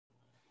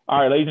All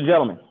right, ladies and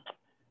gentlemen,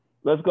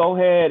 let's go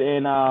ahead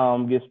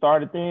and get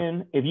started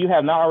then. If you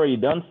have not already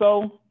done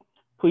so,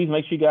 please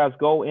make sure you guys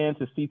go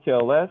into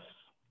CTLS.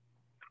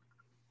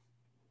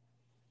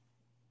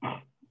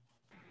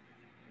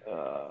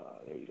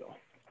 There you go.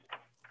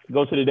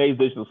 Go to today's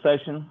digital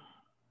session.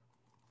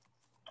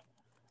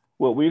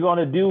 What we're going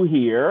to do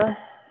here,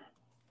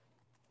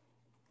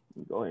 let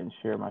me go ahead and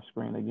share my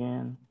screen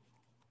again.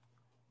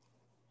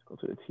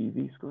 Let's go to the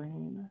TV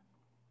screen.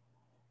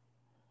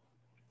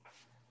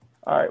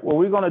 All right, what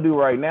we're going to do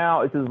right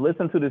now is just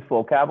listen to this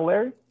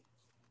vocabulary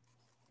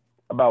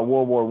about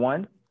World War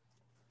I,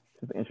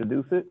 just to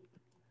introduce it.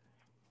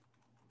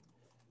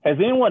 Has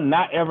anyone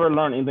not ever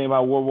learned anything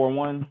about World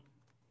War I?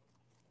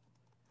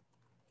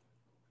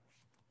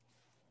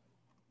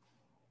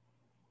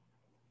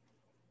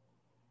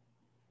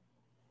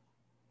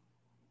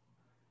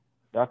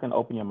 Y'all can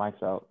open your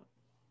mics out.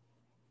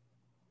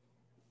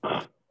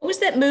 What was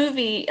that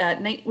movie?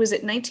 Was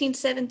it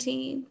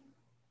 1917?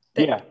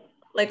 Yeah.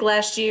 Like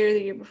last year, the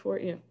year before?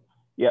 Yeah.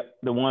 Yep.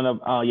 The one of,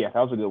 yeah, that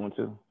was a good one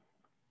too.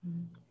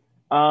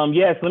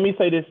 Yes, let me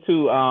say this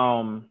too.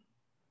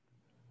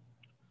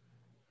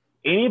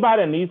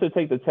 Anybody that needs to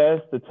take the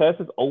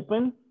test is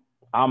open.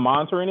 I'm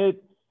monitoring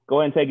it.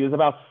 Go ahead and take it. There's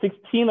about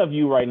 16 of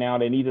you right now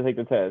that need to take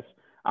the test.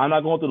 I'm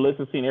not going through the list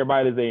of seeing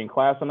everybody that's in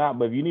class or not,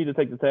 but if you need to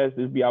take the test,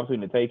 this would be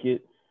opportunity to take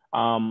it.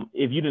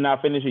 If you did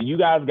not finish it, you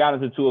guys got it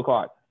to 2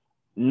 o'clock.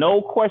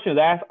 No questions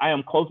asked. I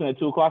am closing at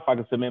 2 o'clock so I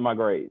can submit my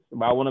grades.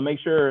 But I want to make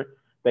sure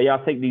that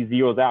y'all take these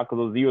zeros out because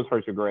those zeros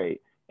hurt your grade.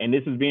 And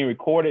this is being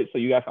recorded, so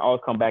you guys can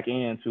always come back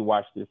in to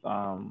watch this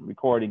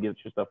recording, get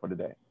your stuff for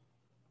today.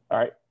 All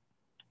right.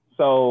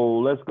 So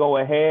let's go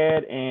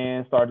ahead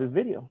and start this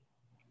video.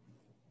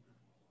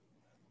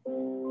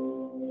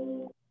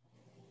 Can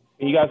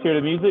you guys hear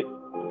the music?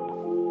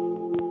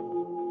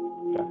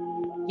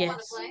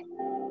 Yes.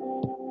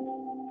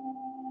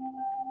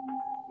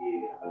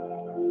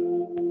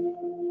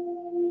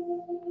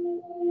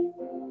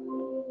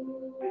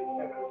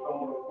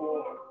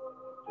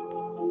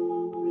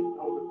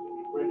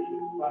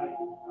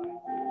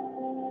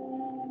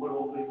 But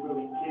all they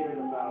really cared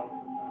about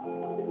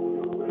was that we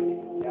were ready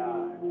to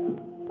die.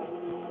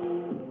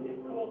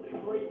 It's called the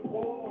Great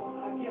War.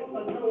 I guess I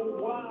know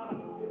why.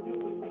 It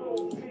was so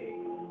big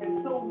and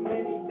so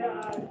many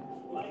died.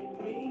 Like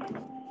me,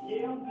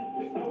 yeah, I'm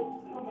just a ghost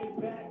coming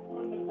back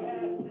from the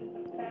past. It's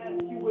the past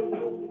you would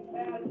know the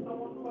past on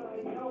what I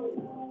know.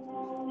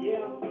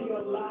 Yeah, I see a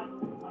lot.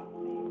 I've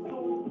seen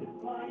soldiers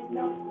lined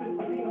up and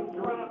seen them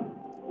drop.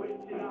 Where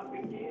should I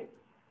begin?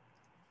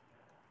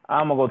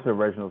 I'm gonna go to the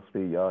original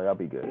speed, y'all. Y'all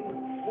be good.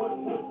 What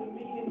was the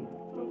meaning?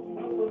 Don't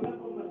you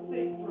remember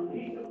mistakes,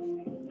 repeat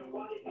them. And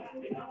why it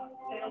happened, I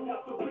found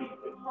out the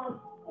reason.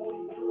 First,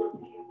 all these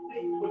European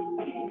states were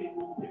scheming.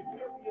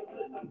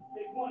 Imperialism,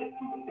 they wanted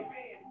to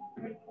expand.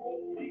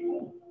 Control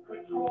people,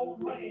 control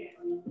land.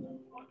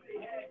 But they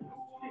had no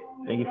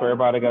shit. Thank you for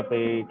everybody that got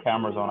their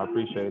cameras on. I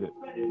appreciate it.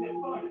 And they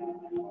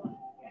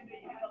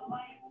had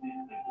alliances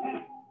and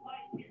pacts.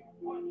 Like, if you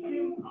punch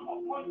him, I'ma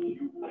punch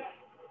you back.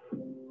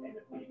 And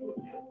the people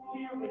just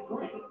cheer and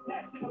grin.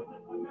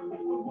 Nationalism,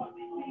 America, what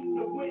they came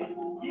to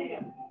win.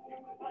 Yeah, it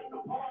was like a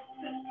hard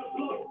set to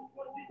blow.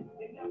 Was it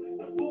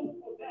inevitable?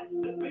 Well, that's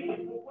the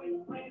band. The way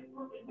Fred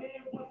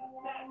Ferdinand was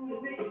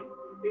assassinated.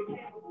 The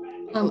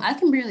camera back. I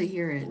can barely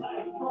hear it.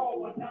 Last straw,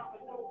 when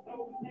dominoes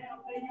go down,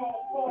 they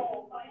all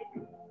fall. Like,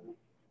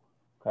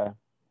 Okay.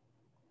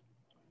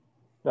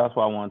 That's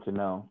what I wanted to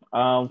know.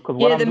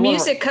 Yeah, the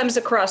music comes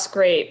across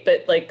great,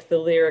 but like the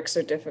lyrics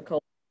are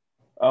difficult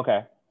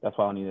Okay, that's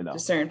what I need to know. to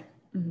discern.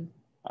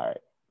 All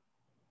right.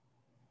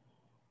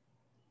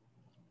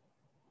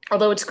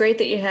 Although it's great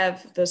that you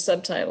have the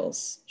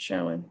subtitles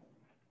showing.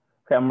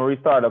 Okay, I'm gonna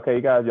restart. Okay,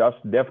 you guys, y'all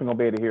definitely gonna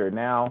be able to hear it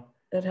now.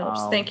 That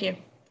helps. Thank you.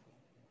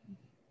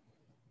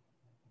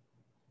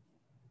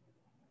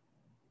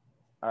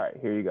 All right,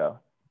 here you go.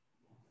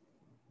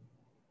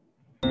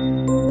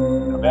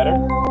 Better?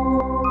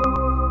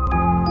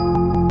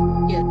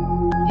 Yeah.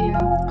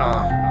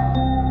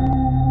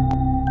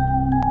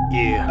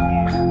 Yeah.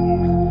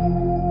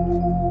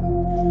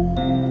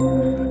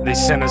 They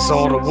sent us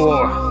all to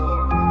war.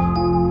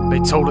 They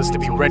told us to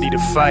be ready to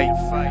fight.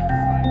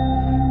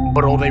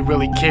 But all they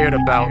really cared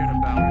about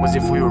was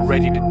if we were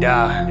ready to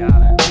die.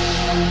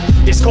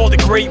 It's called the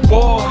Great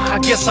War, I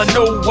guess I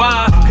know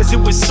why. Cause it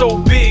was so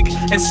big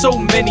and so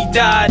many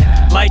died.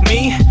 Like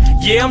me,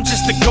 yeah, I'm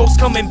just a ghost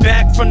coming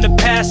back from the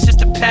past. Just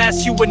to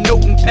pass you a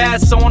note and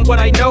pass on what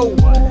I know.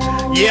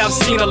 Yeah, I've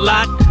seen a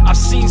lot. I've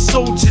seen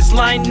soldiers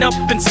line up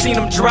and seen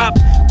them drop.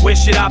 Where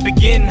should I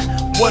begin?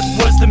 What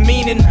was the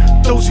meaning?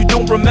 Those who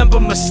don't remember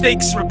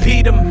mistakes,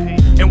 repeat them.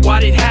 And why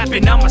did it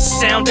happen? I'ma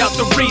sound out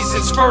the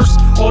reasons. First,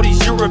 all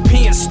these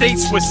European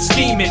states were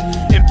scheming.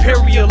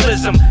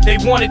 Imperialism, they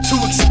wanted to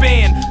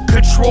expand.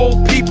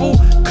 Control people,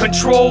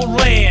 control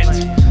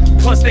land.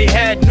 Plus they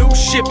had new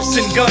ships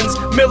and guns.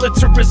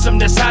 Militarism,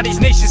 that's how these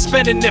nations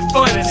spending their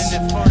funds.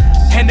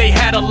 And they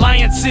had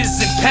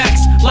alliances and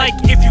pacts. Like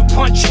if you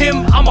punch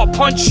him, I'ma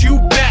punch you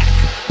back.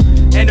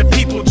 and the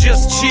people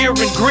just cheer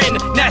and grin.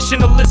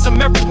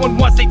 Nationalism, everyone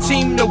wants their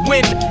team to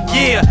win.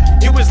 Yeah,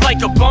 it was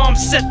like a bomb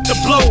set to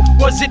blow.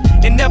 Was it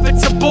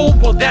inevitable?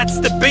 Well, that's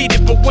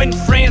debated. But when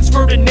Franz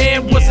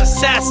Ferdinand was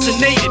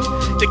assassinated,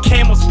 the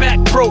camel's back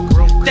broke.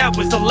 That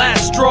was the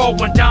last straw.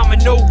 When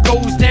domino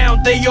goes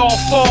down, they all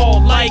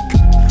fall like...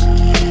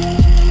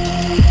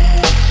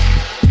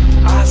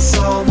 I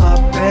saw my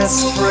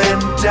best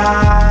friend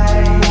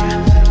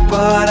die,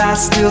 but I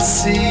still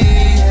see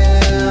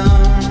him.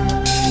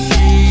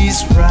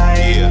 He's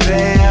right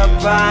there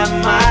by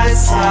my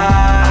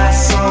side. I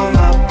saw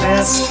my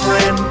best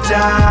friend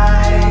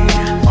die,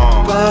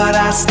 but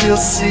I still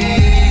see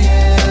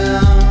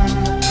him.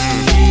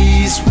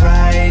 He's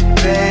right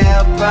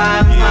there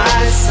by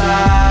my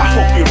side. I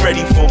hope you're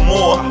ready for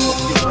more.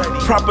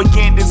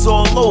 Propaganda's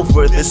all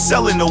over, they're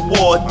selling the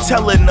war,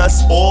 telling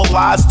us all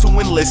lies to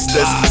enlist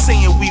us,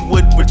 saying we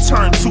would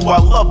return to our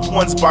loved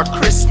ones by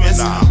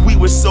Christmas. We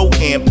were so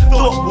amped,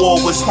 thought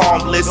war was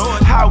harmless.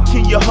 How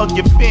can you hug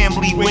your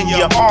family when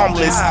you're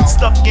armless?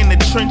 Stuck in the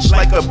trench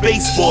like a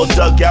baseball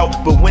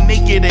dugout, but when they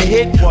get a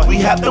hit, we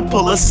have to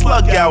pull a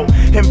slug out.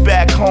 And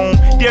back home,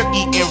 they're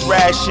eating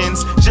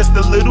rations, just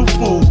a little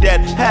food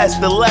that has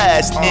to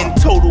last. In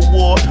total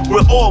war,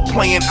 we're all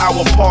playing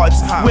our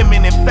parts.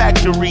 Women in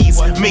factories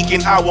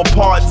making our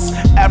parts.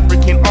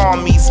 African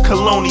armies,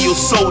 colonial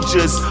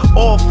soldiers,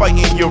 all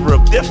fighting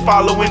Europe, they're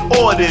following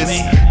orders.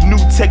 New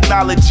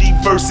technology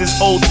versus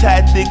old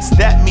tactics,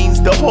 that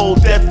means the whole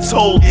death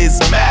toll is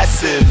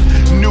massive.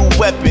 New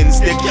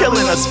weapons, they're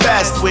killing us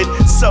fast with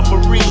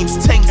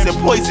submarines, tanks, and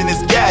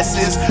poisonous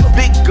gases.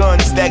 Big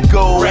guns that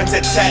go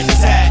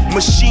rat-a-tat-tat.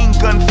 Machine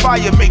gun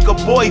fire make a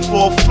boy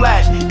fall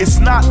flat. It's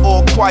not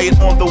all quiet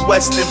on the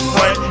western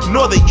front,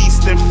 nor the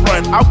eastern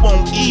front. I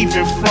won't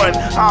even front,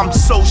 I'm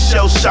so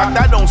shell-shocked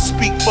I don't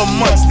speak for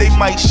months. They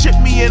might ship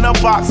me in a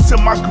box to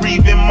my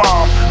grieving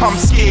mom. I'm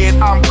scared,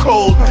 I'm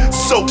cold,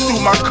 soaked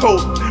through my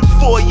coat.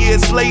 4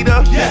 years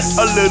later, yes,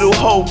 a little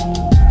hope.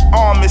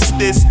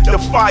 Armistice, the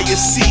fire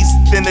ceased,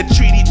 then the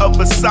Treaty of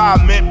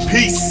Versailles meant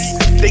peace.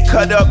 They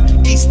cut up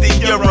Eastern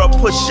Europe,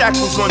 put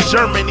shackles on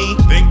Germany.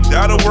 Think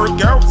that'll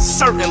work out?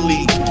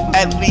 Certainly.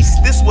 At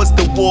least this was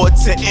the war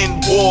to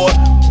end war.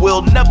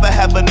 We'll never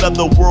have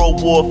another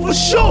world war for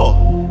sure.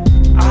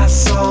 I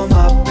saw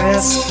my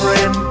best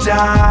friend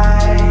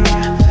die,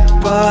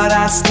 but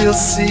I still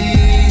see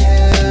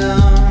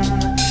him.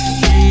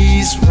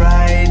 He's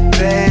right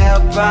there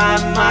by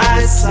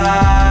my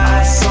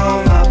side. I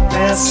saw my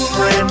best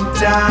friend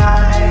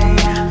die,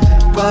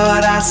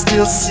 but I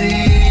still see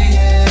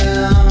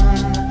him.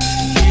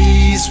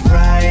 He's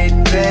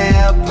right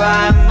there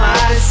by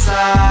my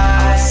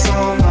side. I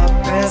saw my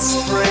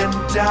best friend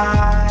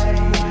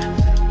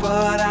die,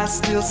 but I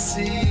still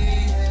see him.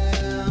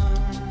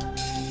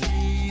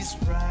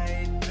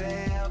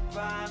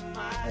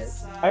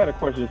 I got a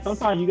question.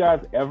 Sometimes you guys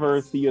ever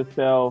see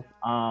yourself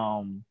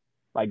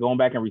like going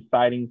back and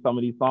reciting some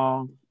of these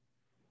songs?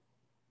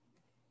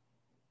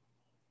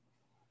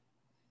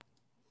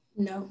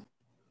 No.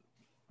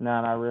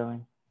 No, not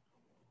really.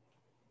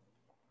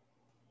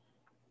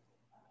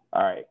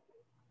 All right.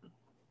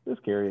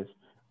 Just curious.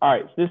 All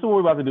right, so this is what we're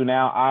about to do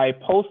now. I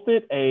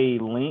posted a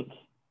link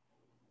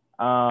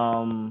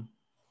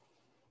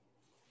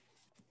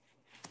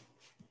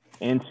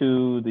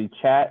into the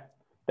chat.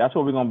 That's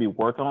what we're going to be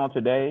working on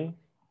today.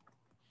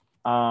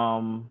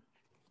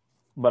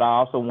 But I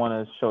also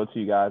want to show it to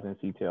you guys in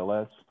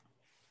CTLS.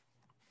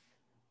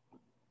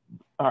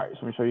 All right, so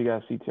let me show you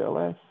guys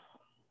CTLS.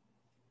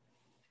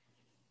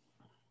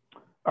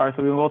 All right,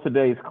 so we're going to go to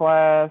today's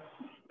class,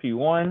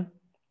 P1.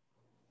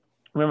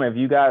 Remember, if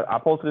you guys, I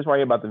posted this right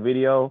here about the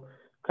video,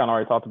 kind of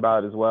already talked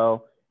about it as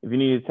well. If you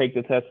need to take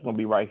the test, it's going to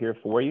be right here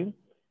for you.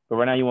 But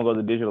right now, you want to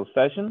go to digital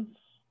sessions.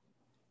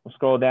 We'll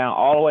scroll down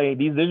all the way.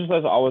 These digital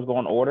sessions always go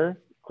in order.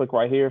 Click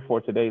right here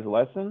for today's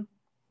lesson.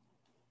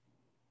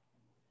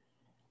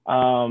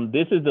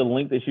 This is the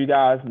link that you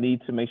guys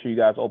need to make sure you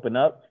guys open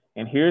up.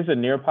 And here's a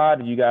Nearpod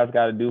that you guys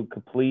got to do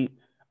complete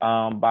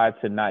by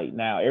tonight.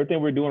 Now,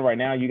 everything we're doing right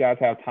now, you guys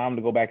have time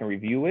to go back and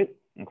review it,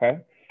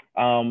 okay?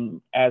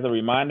 As a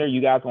reminder,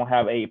 you guys gonna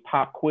have a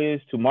pop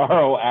quiz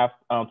tomorrow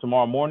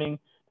tomorrow morning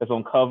that's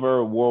gonna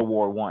cover World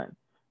War I.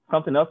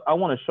 Something else I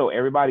want to show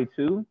everybody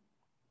too,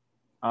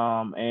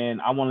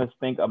 and I want to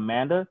thank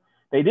Amanda.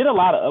 They did a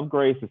lot of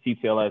upgrades to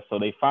CTLS, so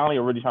they finally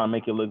are really trying to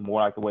make it look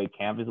more like the way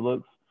Canvas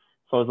looks.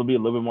 So it'll be a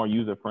little bit more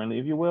user friendly,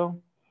 if you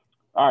will.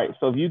 All right,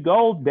 so if you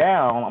go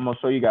down, I'm gonna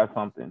show you guys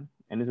something,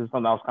 and this is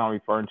something I was kind of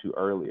referring to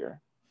earlier.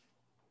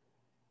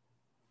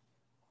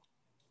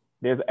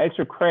 There's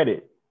extra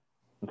credit.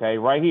 Okay,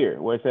 right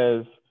here where it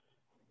says,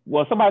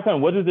 well, somebody tell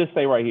me, what does this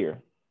say right here?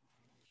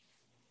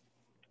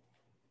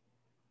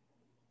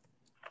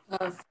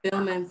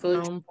 Film and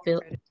film.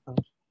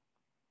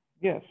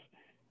 Yes.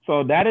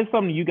 So that is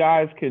something you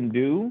guys can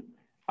do.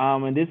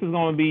 And this is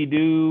going to be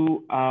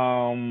due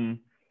on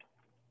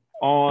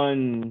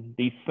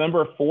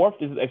December 4th.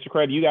 This is extra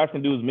credit. You guys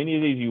can do as many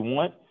of these you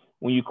want.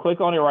 When you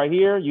click on it right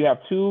here, you have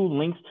 2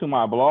 links to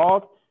my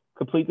blog.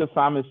 complete the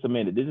assignment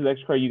submitted. This is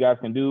extra credit you guys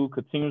can do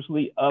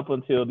continuously up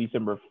until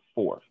December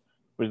 4th,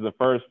 which is the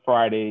first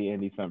Friday in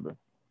December.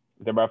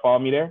 Does everybody follow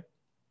me there?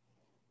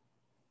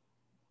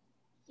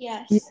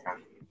 Yes.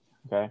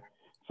 Okay.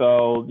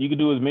 So you can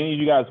do as many as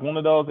you guys want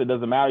of those. It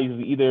doesn't matter. You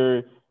can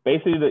either,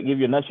 basically, to give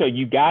you a nutshell,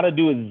 you got to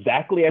do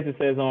exactly as it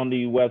says on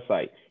the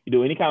website. You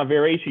do any kind of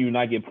variation, you do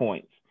not get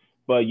points.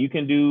 But you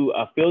can do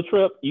a field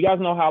trip. You guys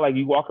know how, like,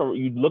 you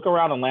look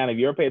around Atlanta. If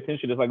you ever pay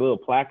attention, there's like little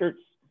placards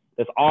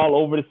that's all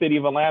over the city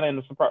of Atlanta and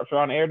the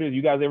surrounding areas.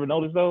 You guys ever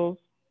notice those?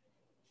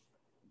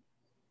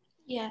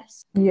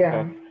 Yes.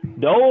 Yeah. Okay.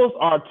 Those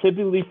are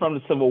typically from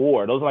the Civil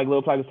War. Those are like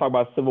little placards talk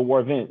about Civil War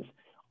events.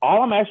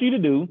 All I'm asking you to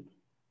do,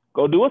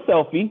 go do a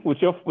selfie with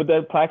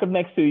the placard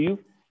next to you.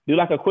 Do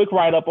like a quick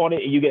write-up on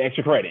it, and you get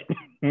extra credit.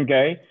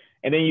 Okay?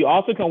 And then you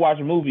also can watch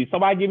movies.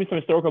 Somebody give me some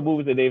historical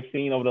movies that they've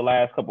seen over the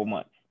last couple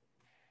months.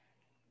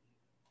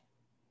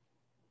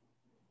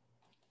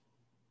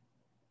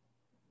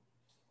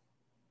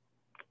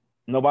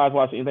 Nobody's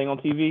watching anything on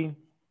TV?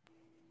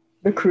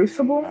 The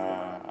Crucible?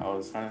 I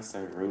was trying to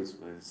say Roots,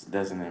 but it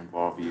doesn't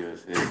involve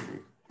U.S. history.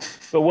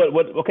 So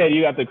okay,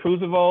 you got the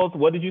Crucibles.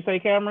 What did you say,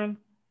 Cameron?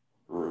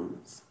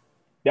 Roots.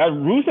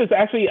 Roots is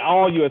actually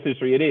all U.S.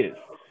 history. It is.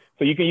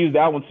 So you can use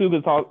that one too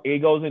because it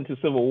goes into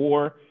Civil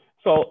War.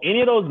 So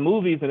any of those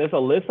movies, and there's a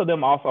list of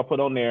them also I put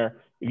on there.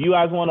 If you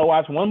guys want to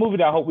watch one movie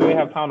that I hope we may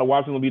have time to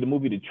watch, it's going to be the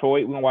movie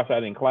Detroit. We're going to watch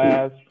that in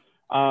class.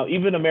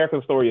 Even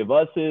American Story of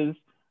Us is.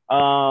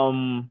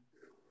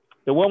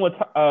 The one with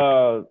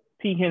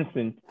P.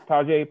 Henson,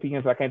 Tajay P.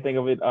 Henson, I can't think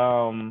of it.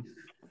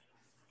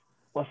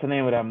 What's the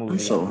name of that movie? I'm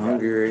so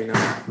hungry right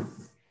now.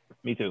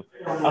 Me too.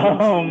 With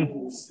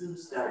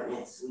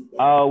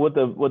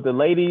the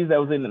ladies that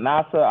was in the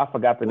NASA, I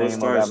forgot the name of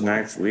that movie. It starts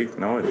next week.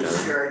 No, it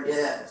doesn't. Sure,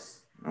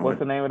 yes. What's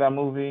the name of that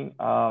movie?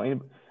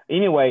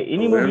 Anyway,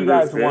 any movie you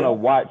guys want to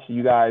watch,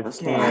 you guys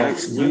can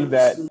use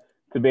that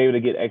to be able to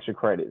get extra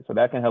credit. So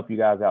that can help you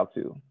guys out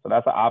too. So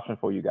that's an option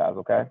for you guys,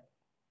 okay?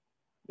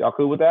 Y'all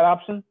cool with that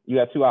option? You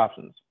got two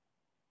options.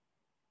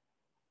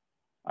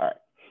 All right.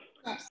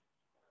 Yes.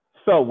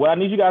 So what I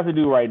need you guys to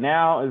do right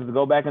now is to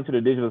go back into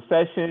the digital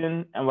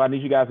session. And what I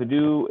need you guys to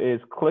do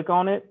is click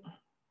on it.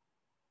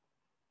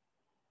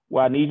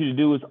 What I need you to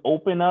do is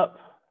open up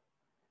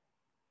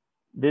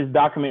this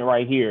document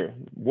right here,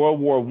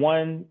 World War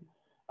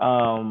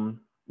I,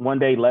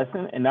 one-day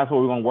lesson. And that's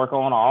what we're going to work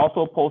on. I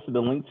also posted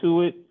the link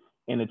to it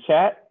in the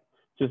chat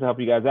just to help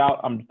you guys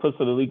out. I'm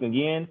posting the link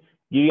again.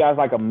 Give you guys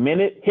like a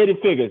minute. Hidden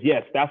Figures.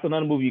 Yes, that's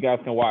another movie you guys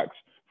can watch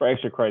for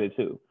extra credit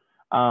too.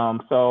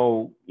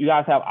 So you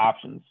guys have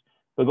options.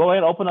 So go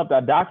ahead and open up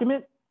that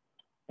document,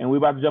 and we're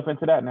about to jump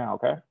into that now,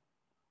 okay?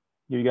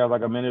 Give you guys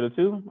like a minute or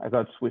two as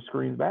I switch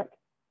screens back.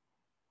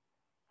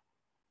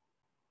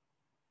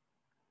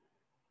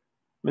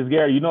 Ms.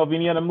 Gary, you know of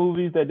any other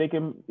movies that that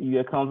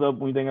comes up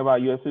when you think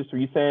about U.S.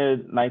 history? You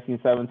said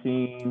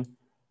 1917,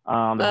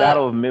 the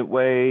Battle of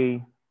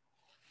Midway,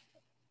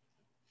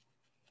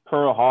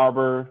 Pearl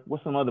Harbor.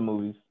 What's some other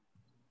movies?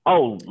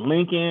 Oh,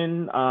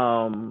 Lincoln.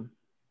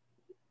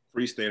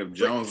 Free State of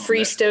Jones.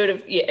 Free State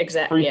of, yeah,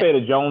 exactly. Free State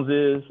of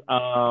Joneses.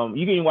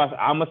 You can even watch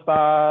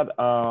Amistad.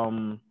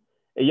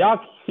 Y'all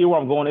see where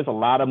I'm going. There's a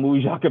lot of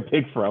movies y'all can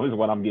pick from is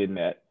what I'm getting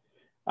at.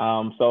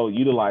 So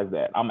utilize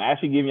that. I'm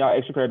actually giving y'all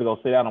extra credit to go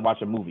sit down and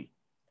watch a movie.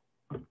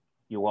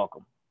 You're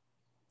welcome.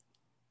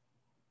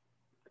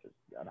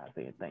 Y'all not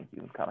saying thank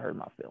you. It kind of hurt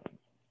my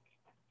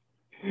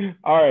feelings.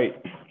 All right.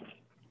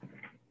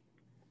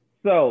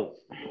 So.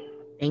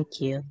 Thank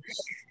you.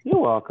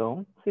 You're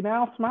welcome. See,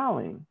 now I'm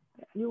smiling.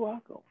 You're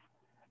welcome.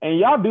 And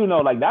y'all do know,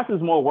 like, that's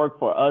just more work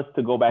for us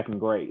to go back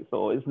and grade.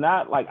 So it's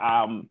not like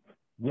I'm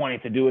wanting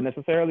to do it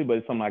necessarily, but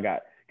it's something I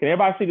got. Can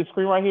everybody see the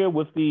screen right here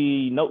with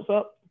the notes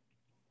up?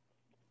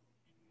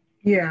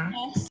 Yeah.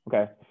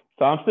 Okay.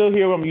 So I'm still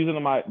here. I'm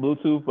using my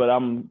Bluetooth, but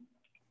I'm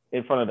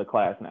in front of the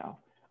class now.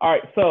 All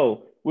right.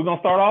 So we're going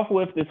to start off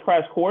with this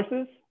crash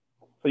courses.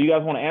 So you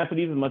guys want to answer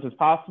these as much as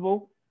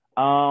possible.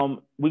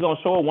 We're going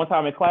to show it one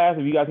time in class.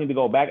 If you guys need to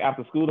go back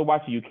after school to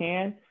watch it, you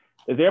can.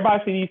 Does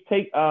everybody see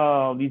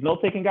these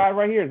note-taking guides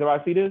right here? Does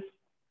everybody see this?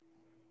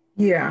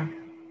 Yeah.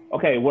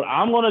 Okay, what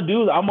I'm going to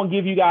do is I'm going to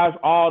give you guys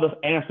all the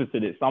answers to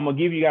this. So I'm going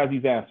to give you guys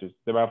these answers.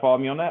 Does everybody follow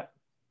me on that?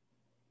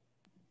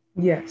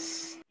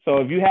 Yes. So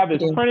if you have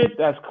this printed,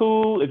 that's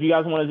cool. If you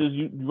guys want to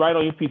just write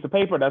on your piece of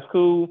paper, that's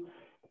cool.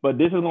 But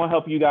this is going to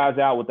help you guys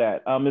out with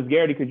that. Ms.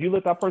 Garrity, could you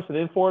let that person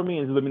in for me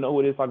and just let me know who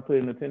it is so I can put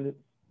it in attendance?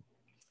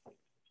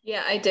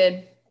 Yeah, I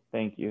did.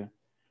 Thank you.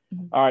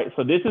 All right,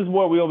 so this is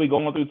what we'll be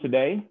going through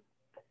today.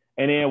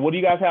 And then what do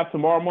you guys have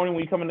tomorrow morning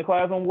when you come into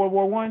class on World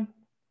War I?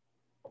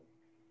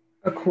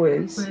 A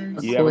quiz.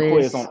 You have a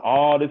quiz on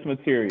all this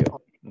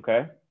material,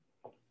 okay?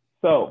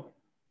 So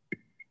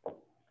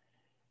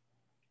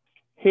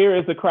here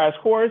is the crash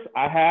course.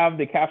 I have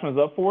the captions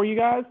up for you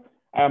guys.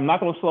 I'm not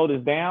going to slow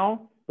this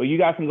down, but you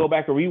guys can go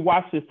back and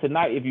rewatch this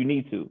tonight if you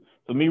need to.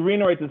 So me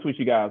reiterate this with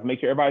you guys. Make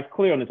sure everybody's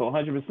clear on this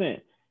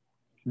 100%.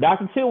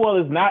 Dr. Tillwell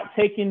is not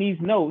taking these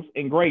notes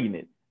and grading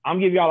it. I'm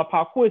giving y'all a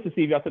pop quiz to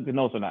see if y'all took the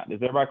notes or not. Is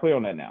everybody clear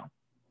on that now?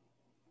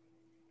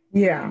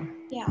 Yeah.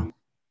 Yeah.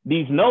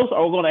 These notes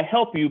are going to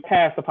help you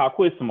pass the pop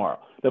quiz tomorrow.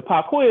 The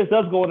pop quiz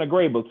does go in the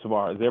grade book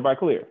tomorrow. Is everybody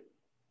clear?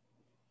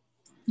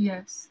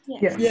 Yes.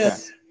 Yes.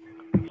 Yes.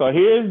 So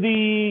here's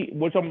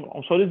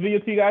I'll show this video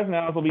to you guys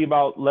now. It's going to be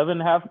about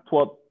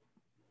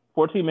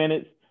 14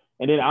 minutes.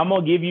 And then I'm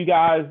going to give you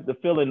guys the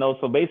fill-in notes.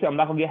 So basically, I'm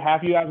not going to get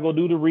half of you guys go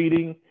do the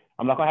reading.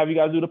 I'm not going to have you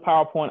guys do the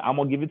PowerPoint. I'm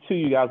going to give it to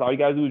you guys. All you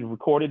guys do is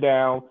record it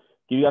down,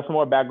 give you guys some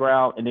more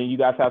background, and then you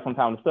guys have some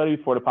time to study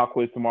for the pop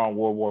quiz tomorrow on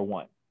World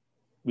War I.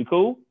 We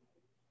cool?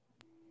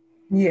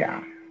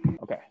 Yeah.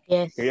 Okay.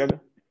 Yes. Here you go.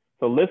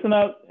 So listen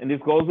up, and this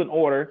goes in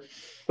order.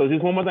 So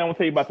just one more thing I want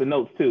to tell you about the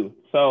notes too.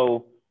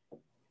 So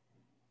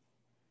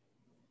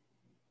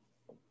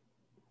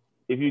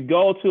if you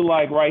go to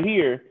like right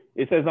here,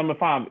 it says number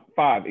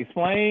five,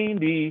 explain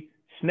the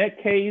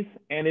Schneck case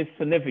and its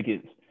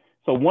significance.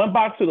 So one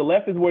box to the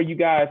left is where you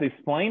guys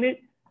explain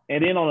it,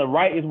 and then on the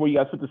right is where you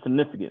guys put the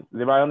significance. Does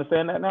everybody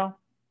understand that now?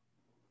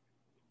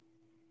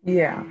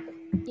 Yeah.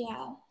 Yeah.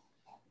 All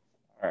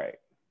right.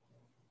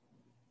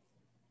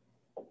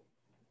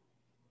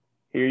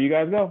 Here you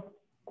guys go.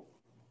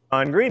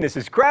 On Green, this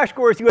is Crash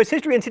Course U.S.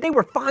 History, and today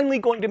we're finally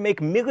going to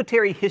make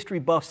military history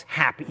buffs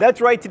happy.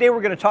 That's right, today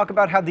we're going to talk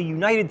about how the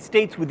United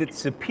States, with its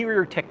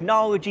superior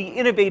technology,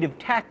 innovative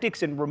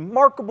tactics, and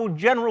remarkable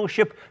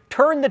generalship,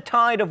 turned the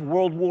tide of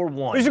World War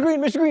I.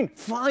 Mr. Green,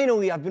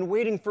 finally, I've been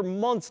waiting for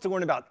months to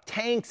learn about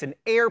tanks and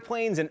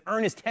airplanes and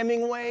Ernest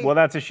Hemingway. Well,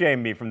 that's a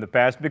shame, me from the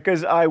past,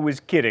 because I was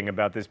kidding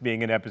about this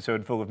being an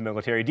episode full of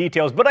military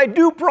details, but I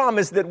do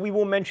promise that we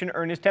will mention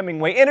Ernest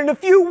Hemingway, and in a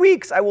few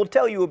weeks, I will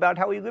tell you about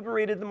how he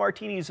liberated the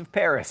martinis of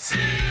Paris.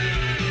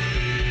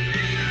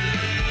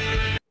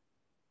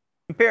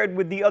 Compared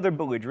with the other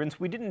belligerents,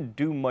 we didn't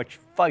do much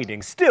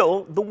fighting.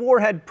 Still, the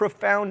war had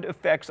profound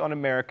effects on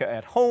America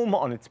at home,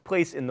 on its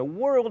place in the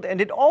world,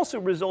 and it also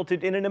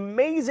resulted in an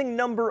amazing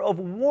number of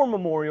war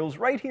memorials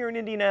right here in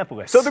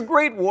Indianapolis. So the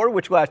Great War,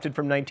 which lasted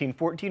from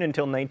 1914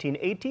 until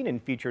 1918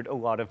 and featured a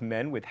lot of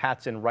men with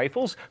hats and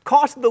rifles,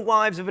 cost the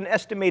lives of an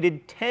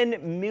estimated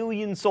 10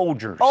 million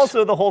soldiers.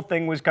 Also, the whole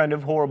thing was kind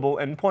of horrible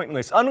and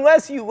pointless,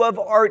 unless you love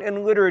art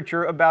and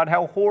literature about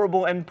how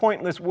horrible and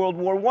pointless World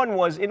War I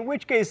was, in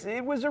which case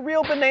it was a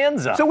real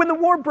bonanza. So when the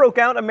war broke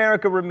out,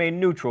 America remained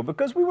neutral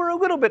because we were a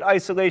little bit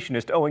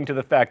isolationist owing to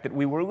the fact that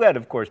we were led,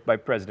 of course, by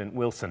President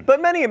Wilson.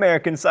 But many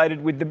Americans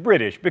sided with the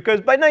British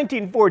because by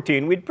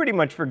 1914, we'd pretty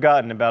much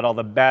forgotten about all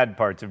the bad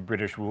parts of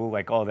British rule,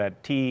 like all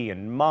that tea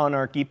and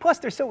monarchy. Plus,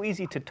 they're so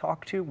easy to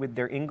talk to with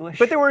their English.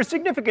 But there were a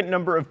significant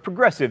number of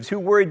progressives who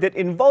worried that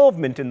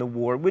involvement in the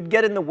war would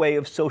get in the way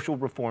of social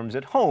reforms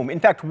at home.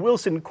 In fact,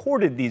 Wilson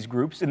courted these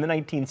groups in the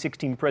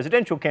 1916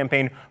 presidential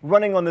campaign,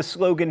 running on the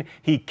slogan,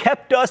 "He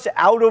kept us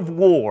out of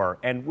war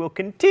and will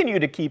continue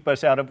to keep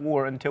us out of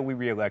war until we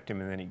re-elect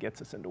him and then he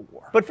gets us into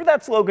war." But for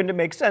that slogan to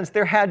make sense,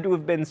 there had to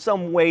have been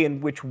some way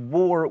in which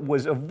war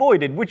was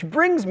avoided, which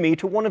brings me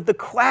to one of the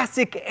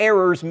classic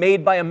errors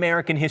made by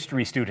American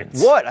history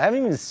students. What? I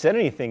haven't even said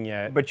anything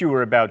yet. But you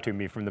were about to,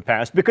 me from the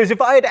past, because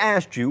if I had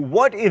asked you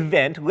what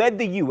event led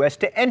the U.S.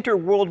 to enter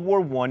World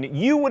War I,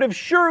 you would have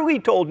surely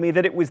told me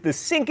that it was the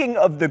sinking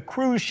of the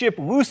cruise ship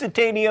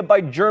Lusitania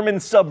by German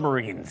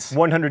submarines.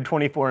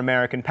 124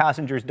 American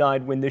passengers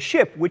died when the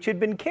ship, which had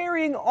been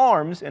carrying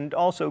arms and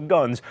also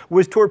guns,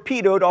 was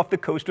torpedoed off the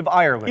coast of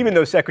Ireland. Even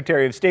though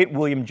Secretary of State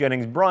William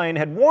Jennings Bryan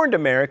had warned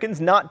Americans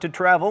not to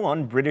travel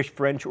on British,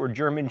 French, or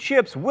German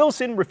ships,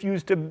 Wilson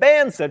refused to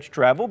ban such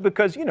travel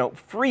because, you know,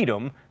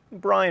 freedom.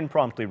 Bryan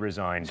promptly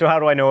resigned. So how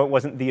do I know it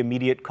wasn't the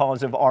immediate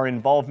cause of our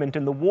involvement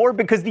in the war?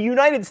 Because the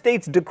United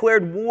States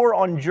declared war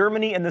on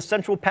Germany and the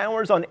Central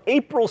Powers on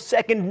April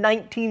 2nd,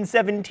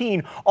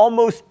 1917,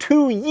 almost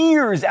 2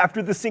 years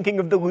after the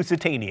sinking of the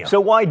Lusitania. So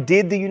why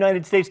did the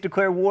United States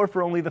declare war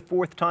for only the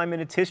 4th time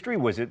in its history?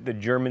 Was it the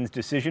Germans'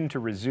 decision to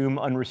resume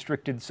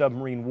unrestricted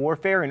submarine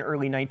warfare in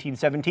early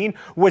 1917?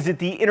 Was it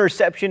the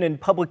interception and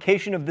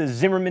publication of the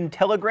Zimmermann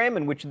telegram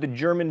in which the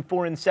German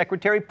Foreign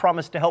Secretary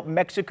promised to help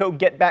Mexico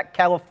get back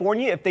California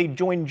if they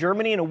joined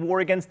Germany in a war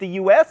against the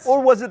U.S.?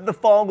 Or was it the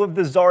fall of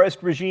the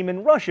Tsarist regime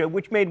in Russia,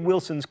 which made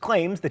Wilson's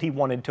claims that he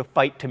wanted to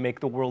fight to make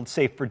the world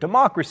safe for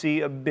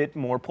democracy a bit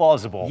more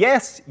plausible?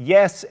 Yes,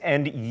 yes,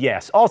 and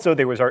yes. Also,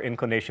 there was our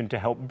inclination to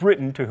help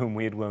Britain, to whom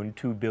we had loaned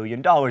 $2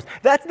 billion.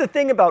 That's the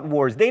thing about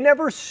wars. They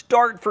never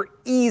start for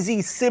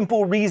easy,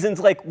 simple reasons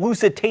like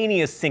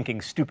Lusitania sinking.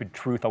 Stupid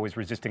truth, always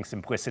resisting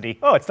simplicity.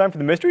 Oh, it's time for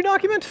the mystery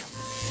document?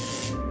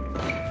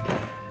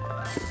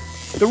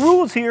 The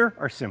rules here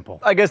are simple.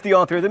 I guess the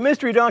author of the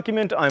mystery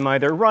document, I'm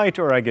either right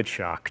or I get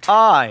shocked.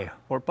 I,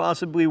 or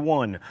possibly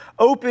one,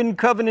 open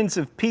covenants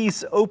of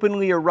peace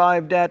openly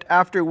arrived at,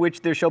 after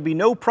which there shall be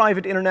no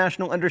private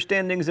international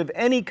understandings of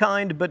any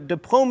kind, but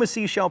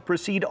diplomacy shall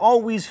proceed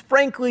always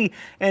frankly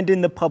and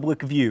in the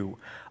public view.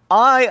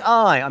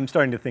 I'm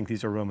starting to think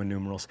these are Roman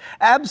numerals.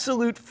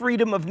 Absolute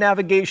freedom of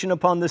navigation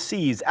upon the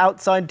seas,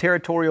 outside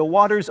territorial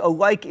waters,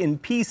 alike in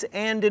peace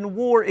and in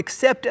war,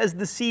 except as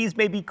the seas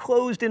may be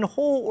closed in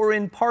whole or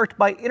in part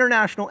by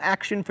international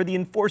action for the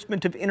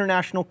enforcement of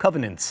international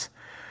covenants.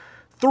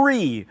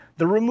 3,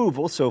 the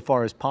removal, so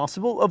far as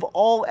possible, of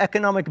all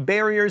economic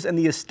barriers and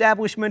the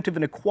establishment of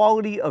an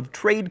equality of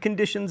trade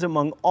conditions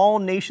among all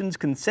nations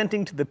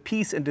consenting to the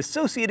peace and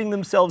associating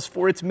themselves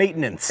for its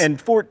maintenance. And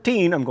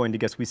 14, I'm going to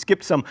guess we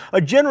skipped some, a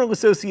general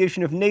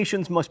association of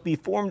nations must be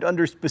formed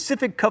under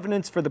specific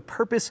covenants for the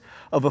purpose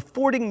of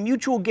affording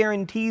mutual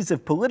guarantees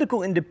of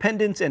political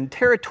independence and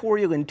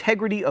territorial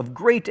integrity of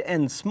great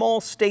and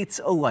small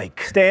states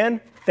alike. Stan,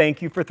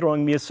 thank you for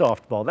throwing me a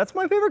softball. That's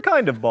my favorite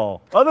kind of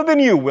ball. Other than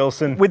you,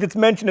 Wilson. With its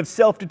mention of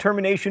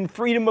self-determination,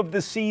 freedom of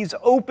the seas,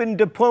 open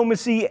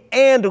diplomacy,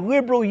 and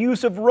liberal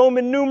use of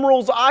Roman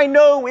numerals, I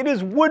know it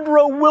is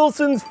Woodrow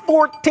Wilson's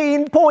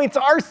 14 points,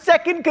 our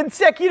second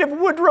consecutive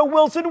Woodrow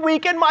Wilson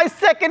week, and my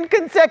second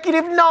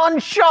consecutive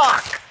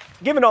non-shock.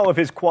 Given all of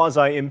his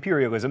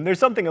quasi-imperialism, there's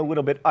something a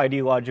little bit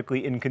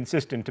ideologically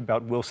inconsistent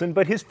about Wilson,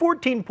 but his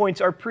 14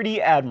 points are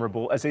pretty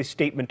admirable as a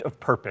statement of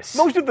purpose.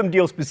 Most of them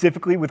deal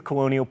specifically with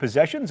colonial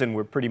possessions and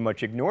were pretty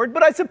much ignored,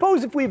 but I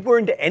suppose if we've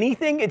learned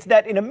anything, it's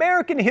that in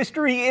American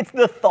history, it's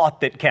the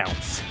thought that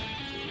counts.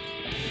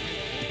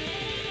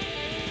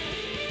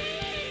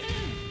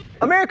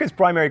 America's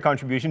primary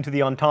contribution to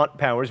the Entente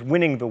powers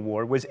winning the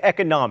war was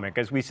economic,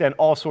 as we sent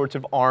all sorts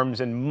of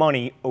arms and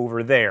money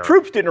over there.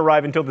 Troops didn't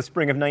arrive until the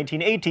spring of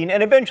 1918,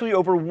 and eventually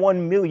over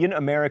 1 million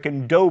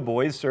American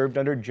doughboys served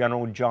under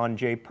General John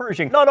J.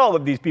 Pershing. Not all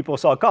of these people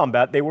saw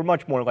combat. They were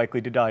much more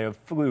likely to die of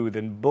flu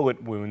than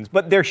bullet wounds,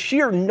 but their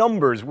sheer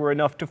numbers were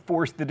enough to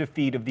force the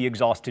defeat of the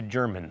exhausted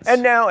Germans.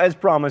 And now, as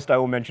promised, I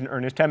will mention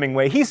Ernest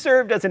Hemingway. He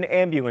served as an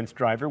ambulance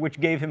driver, which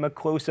gave him a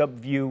close-up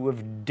view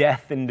of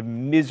death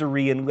and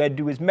misery and led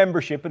to his membership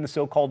in the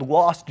so-called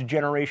lost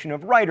generation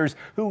of writers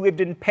who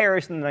lived in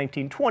Paris in the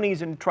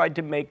 1920s and tried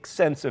to make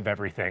sense of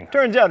everything.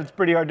 Turns out it's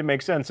pretty hard to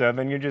make sense of,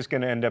 and you're just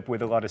going to end up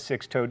with a lot of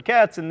six-toed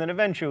cats and then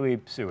eventually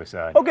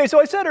suicide. Okay, so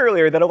I said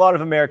earlier that a lot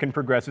of American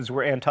progressives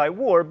were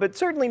anti-war, but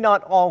certainly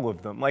not all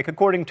of them. Like,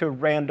 according to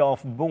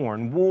Randolph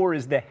Bourne, war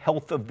is the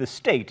health of the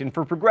state, and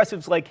for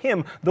progressives like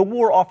him, the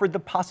war offered the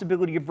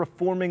possibility of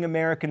reforming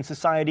American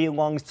society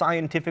along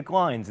scientific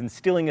lines,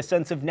 instilling a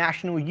sense of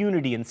national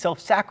unity and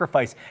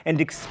self-sacrifice,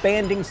 and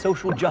expanding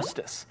social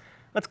justice.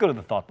 Let's go to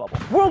the thought bubble.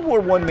 World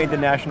War I made the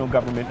national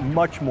government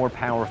much more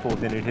powerful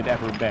than it had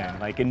ever been.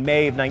 Like in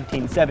May of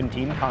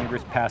 1917,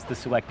 Congress passed the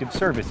Selective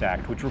Service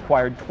Act, which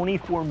required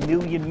 24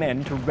 million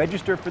men to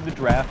register for the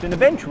draft and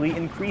eventually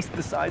increased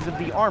the size of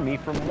the army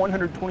from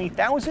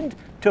 120,000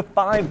 to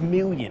 5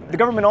 million. The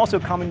government also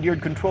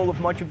commandeered control of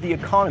much of the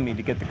economy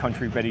to get the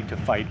country ready to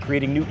fight,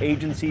 creating new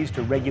agencies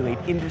to regulate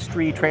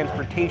industry,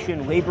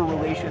 transportation, labor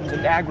relations,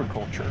 and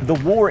agriculture. The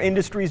War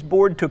Industries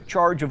Board took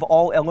charge of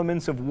all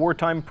elements of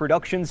wartime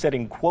production,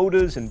 setting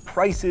quotas and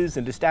prices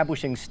and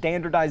establishing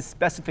standardized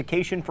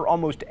specification for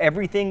almost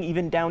everything,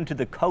 even down to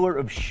the color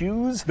of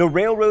shoes. The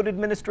Railroad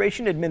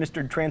Administration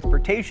administered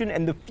transportation,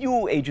 and the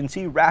Fuel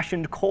Agency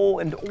rationed coal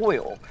and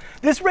oil.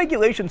 This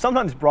regulation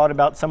sometimes brought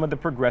about some of the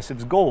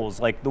progressives'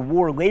 goals, like the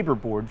War Labor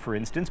Board, for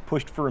instance,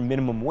 pushed for a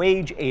minimum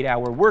wage,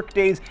 8-hour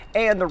workdays,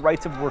 and the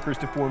rights of workers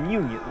to form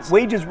unions.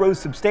 Wages rose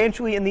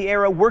substantially in the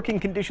era, working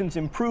conditions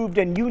improved,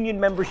 and union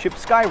membership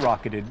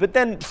skyrocketed, but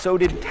then so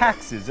did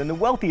taxes, and the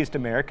wealthiest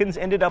Americans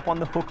ended up on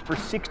the hook for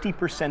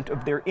 60%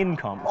 of their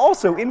income.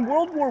 Also, in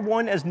World War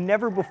I, as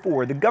never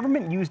before, the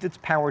government used its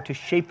power to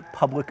shape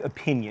public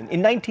opinion.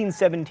 In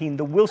 1917,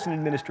 the Wilson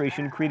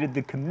administration created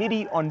the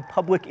Committee on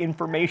Public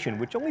Information,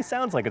 which only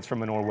sounds like it's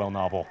from an Orwell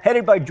novel.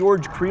 Headed by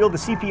George Creel, the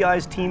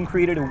CPI's team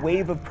created a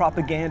wave of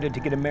propaganda to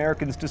get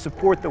Americans to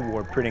support the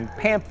war, printing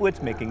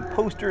pamphlets, making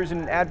posters,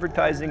 and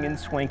advertising in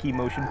swanky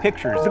motion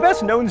pictures. The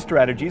best-known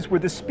strategies were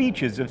the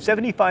speeches of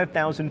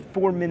 75,000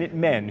 four-minute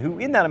men who,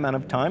 in that amount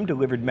of time,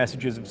 delivered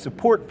messages of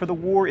support for the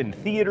war in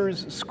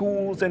theaters,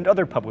 schools, and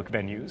other public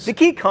venues. The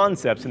key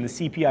concepts in the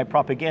CPI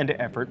propaganda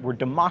effort were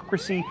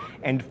democracy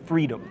and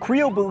freedom.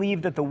 Creel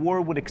believed that the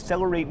war would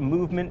accelerate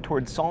movement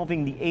towards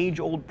solving the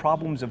age-old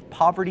problems of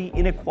poverty,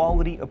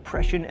 inequality,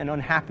 oppression, and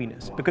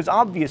unhappiness, because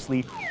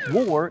obviously,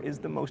 war is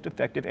the most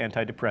effective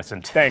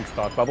antidepressant. Thanks,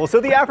 Thought Bubble. So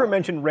the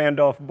aforementioned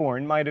Randolph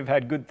Bourne might have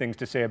had good things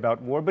to say about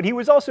war, but he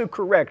was also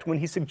correct when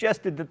he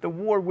suggested that the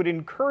war would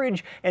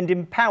encourage and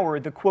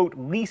empower the, quote,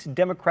 least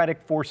democratic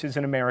forces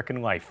in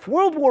American life.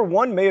 World War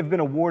I may have been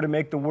a war to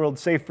make the world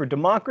safe for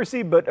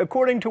democracy, but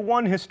according to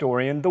one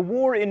historian, the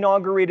war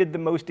inaugurated the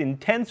most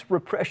intense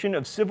repression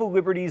of civil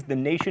liberties the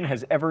nation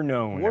has ever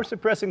known. War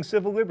suppressing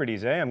civil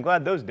liberties, eh? I'm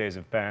glad those days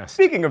have passed.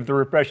 Speaking of the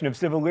repression of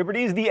civil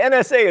liberties, the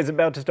NSA is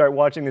about to start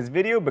watching this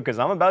video because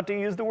I'm about to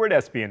use the word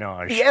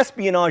espionage. The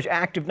Espionage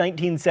Act of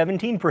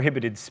 1917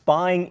 prohibited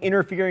spying,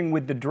 interfering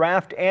with the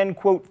draft, and,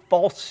 quote,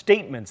 false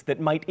statements that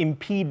might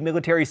impede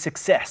military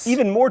success.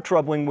 Even more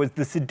troubling was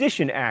the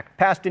Sedition Act,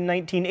 passed in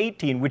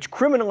 1918, which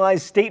criminalized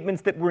criminalized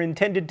statements that were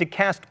intended to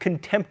cast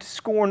contempt,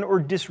 scorn, or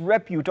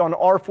disrepute on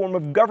our form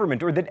of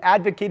government, or that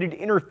advocated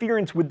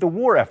interference with the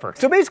war effort.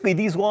 So basically,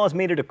 these laws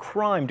made it a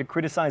crime to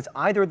criticize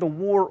either the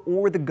war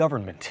or the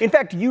government. In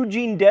fact,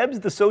 Eugene Debs,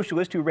 the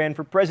socialist who ran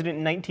for president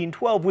in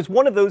 1912, was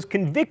one of those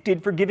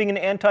convicted for giving an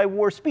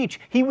anti-war speech.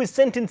 He was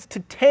sentenced to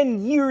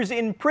 10 years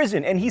in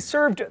prison, and he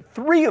served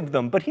 3 of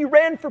them, but he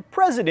ran for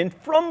president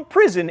from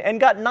prison and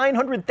got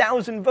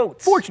 900,000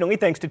 votes. Fortunately,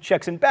 thanks to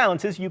checks and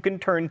balances, you can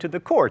turn to the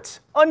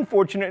courts.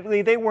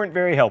 Unfortunately, they weren't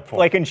very helpful.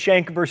 Like in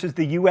Schenck versus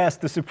the US,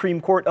 the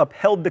Supreme Court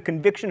upheld the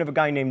conviction of a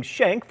guy named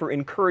Schenck for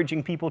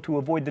encouraging people to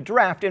avoid the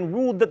draft and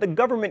ruled that the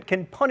government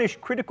can punish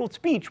critical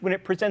speech when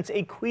it presents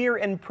a clear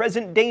and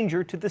present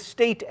danger to the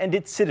state and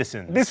its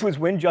citizens. This was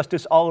when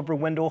Justice Oliver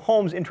Wendell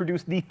Holmes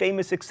introduced the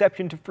famous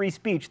exception to free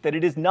speech that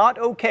it is not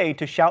okay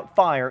to shout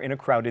fire in a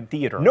crowded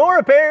theater. Nor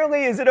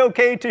apparently is it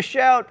okay to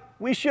shout,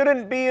 "We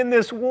shouldn't be in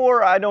this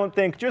war," I don't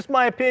think. Just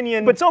my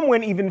opinion. But some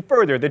went even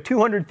further. The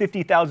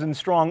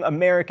 250,000-strong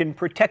American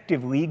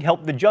Protective League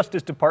helped the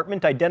Justice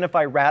Department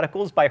identify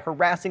radicals by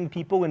harassing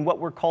people in what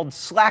were called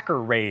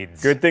slacker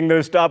raids. Good thing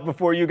those stopped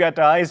before you got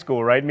to high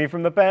school, right? Me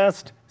from the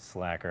past?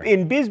 Slacker.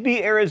 In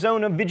Bisbee,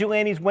 Arizona,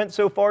 vigilantes went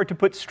so far to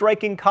put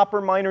striking copper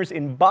miners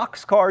in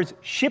boxcars,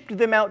 shipped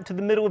them out to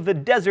the middle of the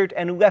desert,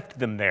 and left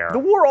them there. The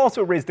war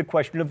also raised the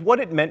question of what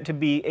it meant to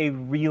be a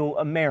real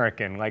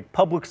American, like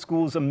public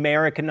schools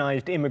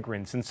Americanized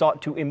immigrants and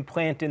sought to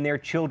implant in their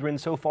children,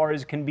 so far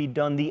as can be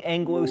done, the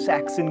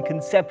Anglo-Saxon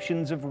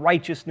conceptions of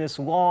righteousness,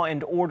 law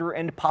and order,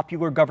 and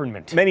popular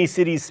government. Many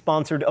cities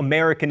sponsored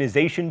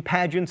Americanization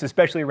pageants,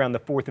 especially around the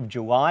 4th of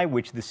July,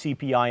 which the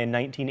CPI in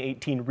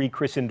 1918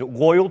 rechristened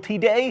Loyalty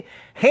Day.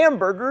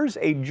 Hamburgers,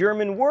 a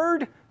German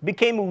word,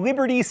 became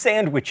Liberty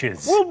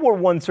sandwiches. World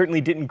War I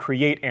certainly didn't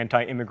create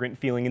anti-immigrant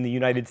feeling in the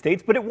United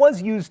States, but it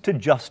was used to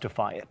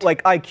justify it.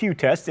 Like IQ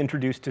tests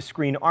introduced to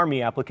screen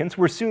Army applicants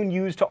were soon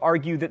used to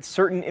argue that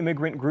certain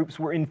immigrant groups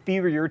were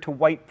inferior to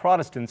white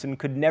Protestants and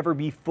could never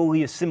be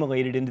fully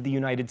assimilated into the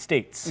United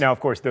States. Now, of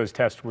course, those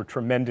tests were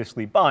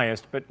tremendously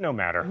biased, but no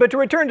matter. But to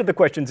return to the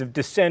questions of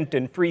dissent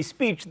and free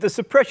speech, the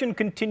suppression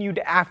continued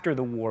after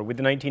the war, with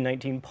the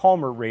 1919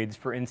 Palmer raids,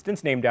 for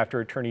instance, named after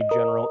Attorney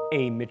General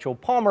A. Mitchell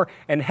Palmer,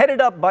 and headed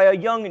up by a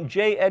young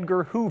J.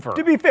 Edgar Hoover.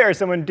 To be fair,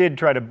 someone did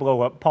try to blow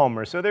up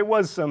Palmer, so there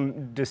was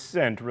some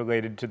dissent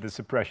related to the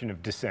suppression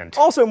of dissent.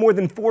 Also, more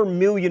than 4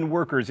 million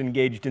workers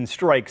engaged in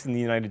strikes in the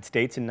United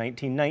States in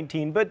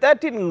 1919, but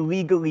that didn't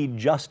legally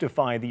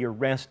justify the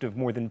arrest of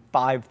more than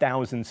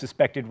 5,000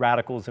 suspected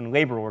radicals and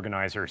labor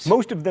organizers.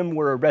 Most of them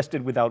were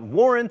arrested without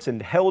warrants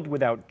and held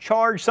without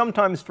charge,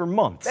 sometimes for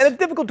months. And it's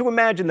difficult to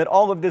imagine that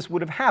all of this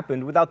would have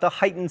happened without the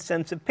heightened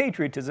sense of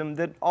patriotism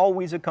that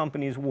always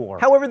accompanies war.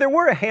 However, there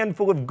were a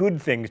handful of good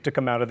things to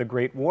come out of the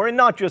Great War, and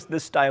not just the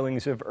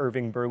stylings of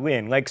Irving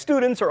Berlin. Like,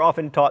 students are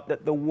often taught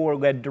that the war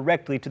led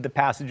directly to the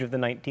passage of the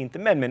 19th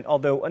Amendment,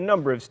 although a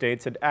number of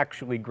states had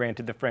actually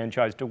granted the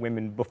franchise to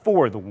women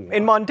before the war.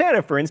 In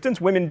Montana, for instance,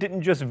 women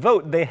didn't just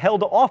vote, they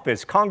held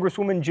office.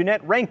 Congresswoman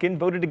Jeanette Rankin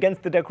voted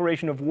against the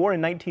declaration of war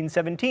in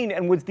 1917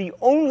 and was the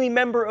only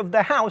member of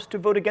the House to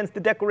vote against the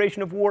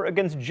declaration of war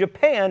against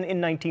Japan in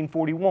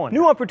 1941.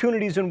 New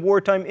opportunities in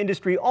wartime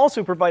industry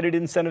also provided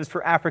incentives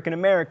for African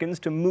Americans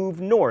to move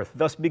north,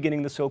 thus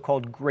beginning the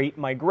so-called Great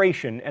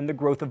Migration and the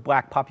growth of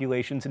black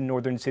populations in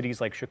northern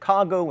cities like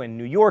Chicago and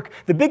New York.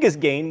 The biggest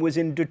gain was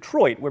in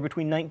Detroit, where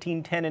between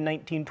 1910 and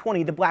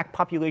 1920, the black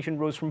population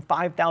rose from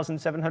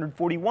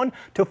 5,741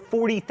 to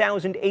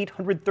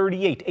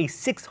 40,838, a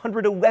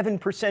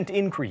 611%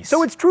 increase.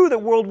 So it's true that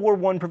World War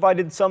I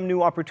provided some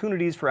new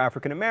opportunities for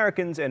African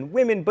Americans and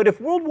women, but if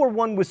World War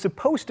I was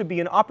supposed to be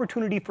an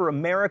opportunity for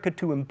America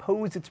to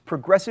impose its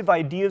progressive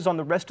ideas on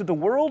the rest of the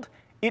world,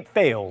 it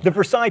failed. The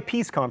Versailles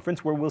Peace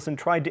Conference, where Wilson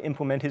tried to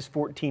implement his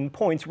 14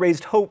 points,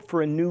 raised hope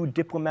for a new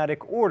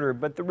diplomatic order,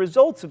 but the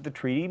results of the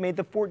treaty made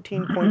the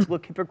 14 points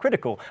look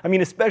hypocritical. I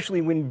mean,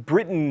 especially when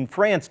Britain and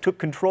France took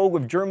control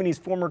of Germany's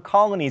former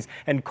colonies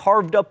and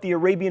carved up the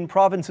Arabian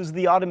provinces of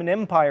the Ottoman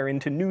Empire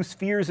into new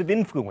spheres of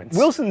influence.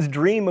 Wilson's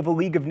dream of a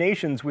League of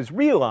Nations was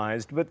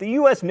realized, but the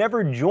U.S.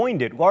 never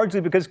joined it,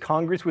 largely because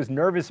Congress was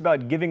nervous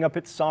about giving up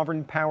its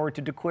sovereign power to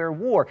declare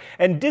war,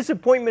 and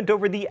disappointment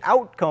over the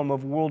outcome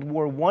of World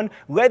War I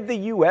led the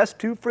U.S.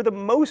 to, for the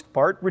most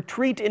part,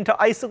 retreat into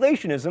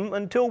isolationism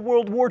until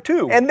World War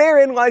II. And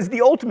therein lies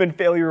the ultimate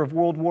failure of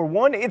World War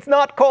I. It's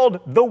not called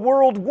the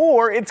World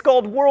War, it's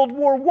called World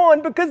War I,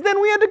 because then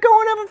we had to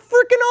go and have a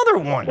frickin' other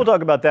one. We'll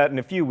talk about that in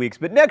a few weeks,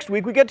 but next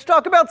week we get to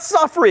talk about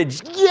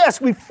suffrage. Yes,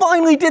 we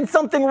finally did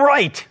something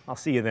right. I'll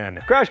see you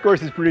then. Crash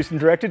Course is produced and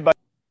directed by...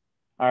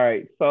 All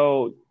right,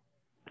 so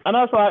I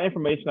know that's a lot of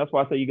information. That's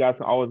why I say you guys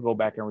can always go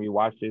back and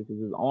rewatch this. This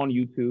is on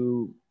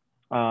YouTube.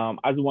 I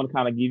just want to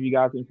kind of give you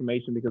guys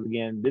information because,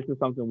 again, this is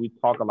something we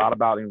talk a lot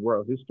about in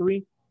world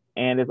history,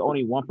 and there's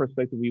only one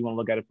perspective we want to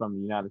look at it from the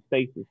United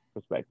States'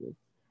 perspective.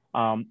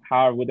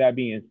 However, with that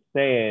being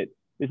said,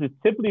 this is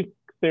typically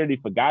considered a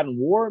forgotten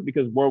war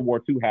because World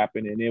War II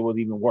happened and it was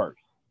even worse.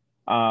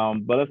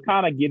 But let's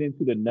kind of get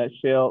into the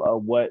nutshell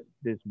of what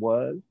this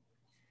was.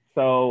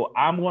 So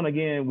I'm going to,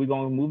 again, we're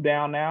going to move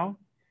down now.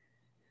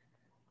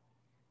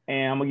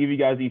 And I'm going to give you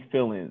guys these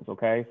fill-ins,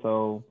 okay?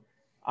 So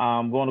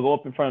I'm going to go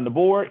up in front of the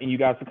board, and you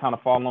guys can kind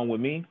of follow along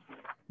with me.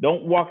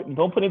 Don't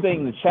put anything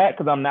in the chat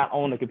because I'm not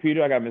on the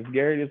computer. I got Miss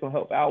Gary that's going to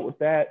help out with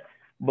that.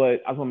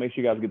 But I just want to make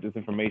sure you guys get this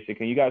information.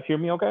 Can you guys hear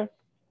me okay?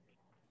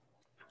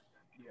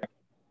 Yeah.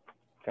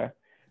 Okay.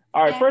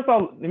 All right, first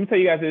off, let me tell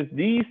you guys this.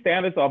 These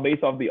standards are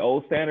based off the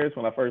old standards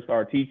when I first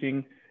started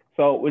teaching.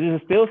 So which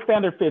is still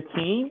standard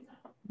 15,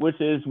 which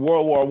is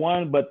World War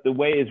I, but the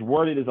way it's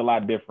worded is a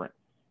lot different.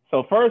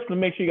 So first, let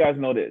me make sure you guys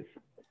know this.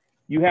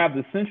 You have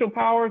the Central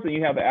Powers and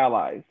you have the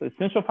Allies. The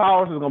Central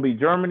Powers is going to be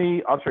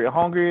Germany,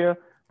 Austria-Hungary,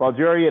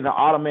 Bulgaria, and the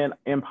Ottoman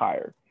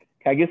Empire.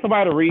 Can I get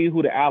somebody to read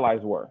who the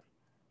Allies were?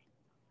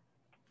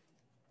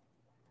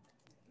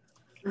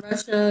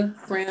 Russia,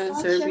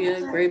 France,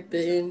 Serbia, Great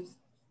Britain.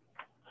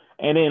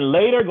 And then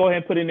later, go ahead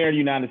and put in there the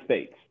United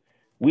States.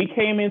 We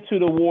came into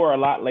the war a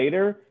lot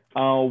later.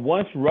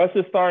 Once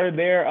Russia started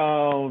their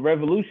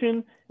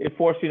revolution, it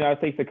forced the United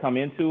States to come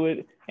into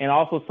it. And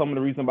also some of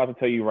the reasons I'm about to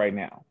tell you right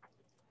now.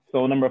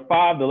 So number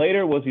 5, the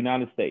later was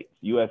United States,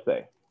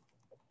 USA.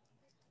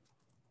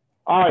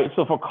 All right,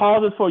 so for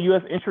causes for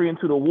U.S. entry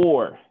into the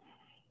war,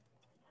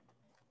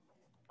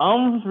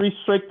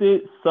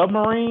 unrestricted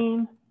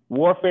submarine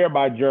warfare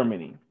by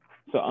Germany.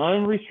 So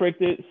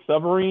unrestricted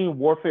submarine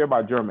warfare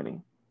by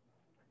Germany.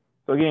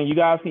 So again, you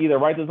guys can either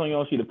write this on your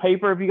own sheet of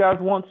paper if you guys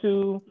want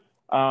to.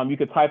 You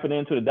could type it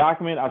into the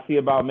document. I see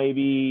about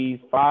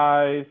maybe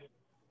 5.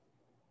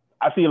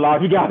 I see a lot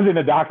of you guys in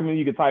the document.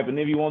 You can type it in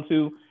if you want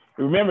to.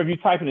 Remember, if you're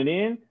typing it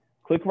in,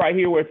 click right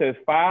here where it says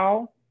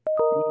file.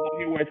 You go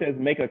here where it says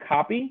make a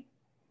copy.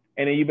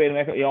 And then you better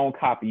make your own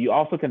copy. You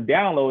also can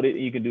download it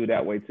and you can do it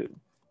that way too.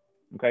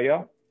 Okay,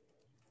 y'all?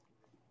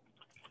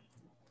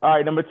 All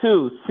right, number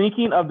 2,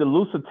 sinking of the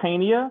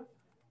Lusitania.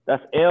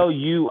 That's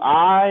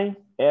Lusitania,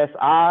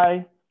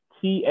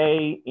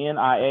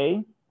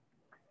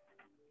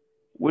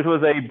 which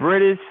was a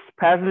British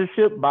passenger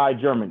ship by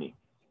Germany.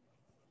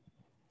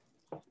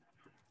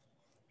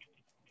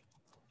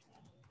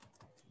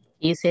 Can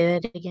you say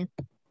that again?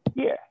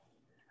 Yeah.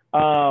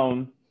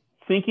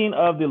 Sinking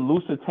of the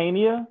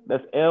Lusitania.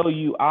 That's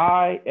Lusitania.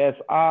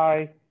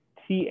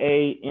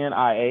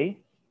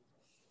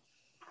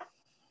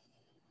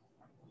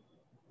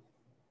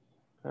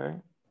 Okay.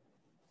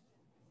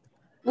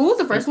 What was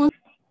the first one?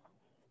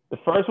 The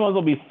first one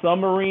will be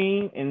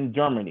submarine in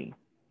Germany.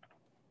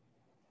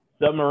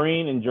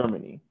 Submarine in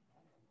Germany.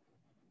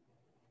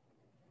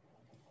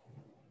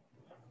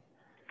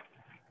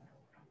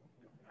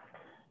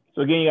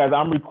 So again, you guys,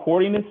 I'm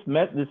recording this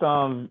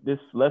lesson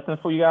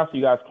for you guys, so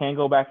you guys can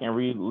go back and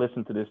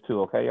listen to this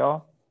too, okay,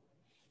 y'all?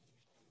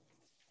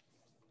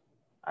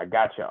 I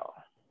got y'all.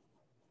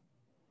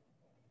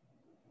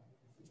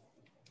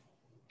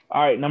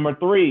 All right, number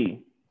 3.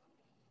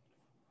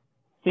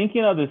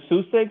 Sinking of the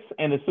Sussex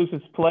and the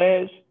Sussex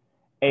Pledge,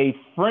 a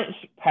French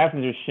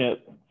passenger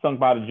ship sunk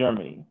by the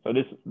Germany. So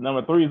this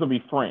number 3 is gonna be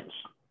French.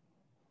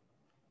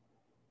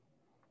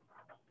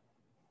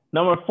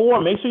 Number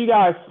 4, make sure you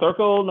guys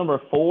circle number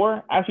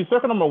 4. Actually,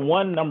 circle number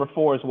 1, number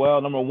 4 as well.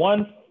 Number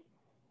 1,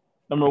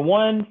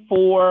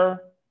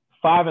 4,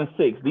 5, and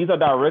 6. These are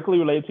directly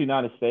related to the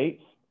United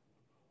States.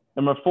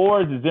 Number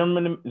 4 is the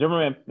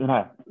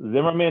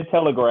Zimmerman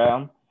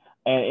telegram,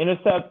 an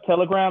intercept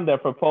telegram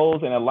that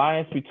proposed an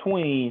alliance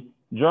between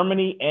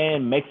Germany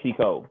and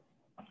Mexico.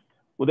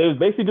 What they was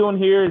basically doing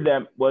here is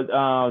that what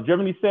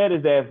Germany said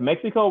is that if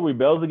Mexico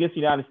rebels against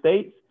the United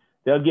States,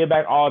 they'll get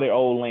back all their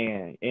old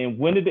land. And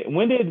when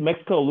did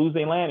Mexico lose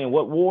their land? In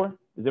what war? Does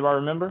everybody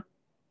remember?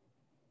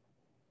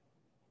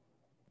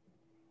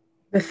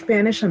 The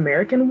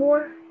Spanish-American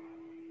War?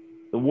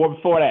 The war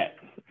before that.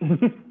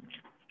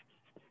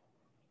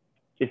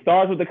 It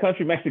starts with the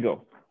country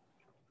Mexico.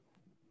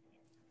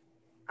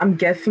 I'm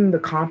guessing the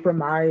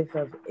Compromise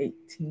of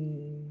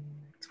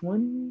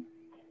 1820?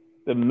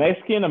 The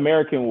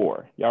Mexican-American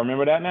War. Y'all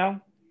remember that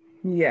now?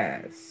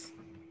 Yes.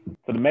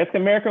 So the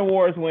Mexican-American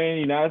War is when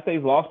the United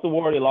States lost the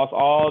war. They lost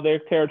all their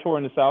territory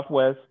in the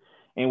Southwest.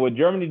 And what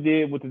Germany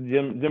did with the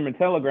Zimmerman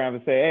telegram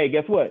is say, hey,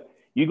 guess what?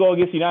 You go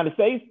against the United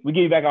States, we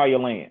give you back all your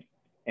land.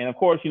 And of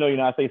course, you know, the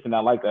United States did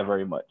not like that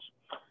very much.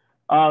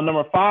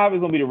 Number 5 is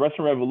going to be the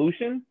Russian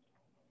Revolution.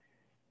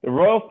 The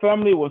royal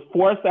family was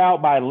forced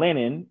out by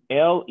Lenin,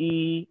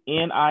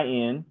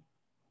 Lenin,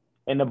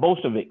 and the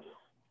Bolsheviks.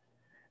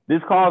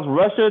 This caused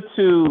Russia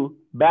to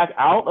back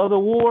out of the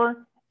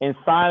war and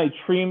sign a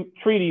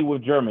treaty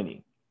with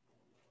Germany.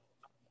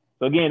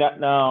 So again,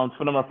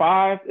 for number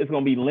 5, it's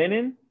going to be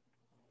Lenin,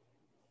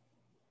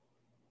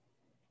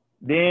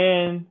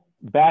 then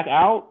back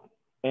out,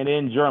 and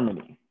then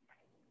Germany.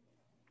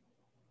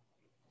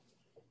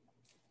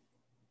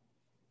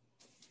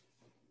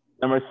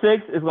 Number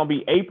 6 is going to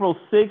be April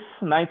 6,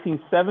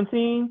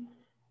 1917,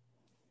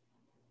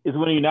 is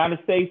when the United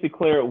States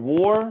declared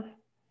war.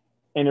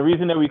 And the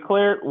reason that we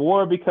declared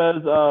war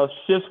because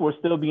ships were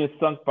still being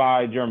sunk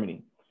by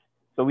Germany.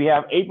 So we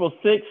have April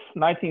 6,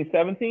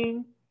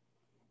 1917,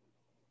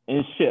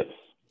 in ships.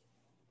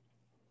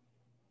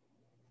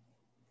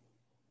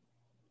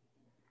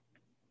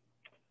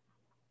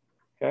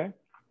 Okay.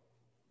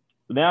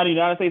 So now the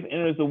United States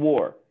enters the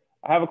war.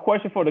 I have a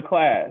question for the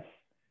class.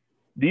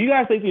 Do you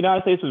guys think the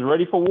United States was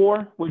ready for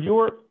war with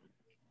Europe?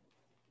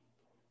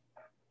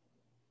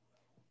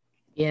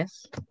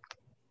 Yes.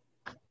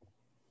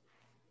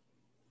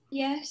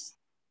 Yes.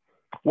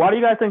 Why do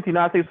you guys think the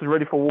United States was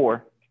ready for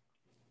war?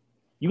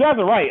 You guys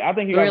are right. I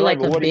think you guys We're are right.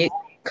 like But a big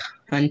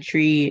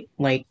country.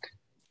 Like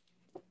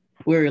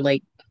we're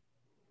like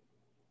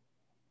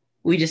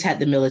we just had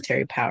the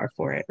military power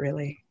for it,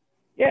 really.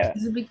 Yeah.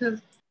 Is it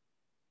because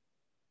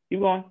Wait, Keep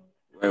going.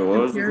 what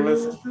was the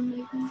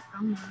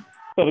question?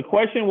 So the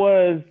question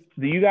was,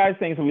 do you guys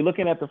think, so we're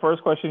looking at the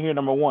first question here,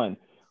 number one.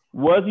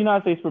 Was the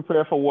United States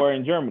prepared for war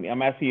in Germany?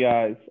 I'm asking you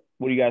guys,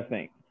 what do you guys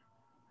think?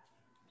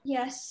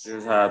 Yes.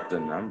 Just had the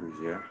numbers,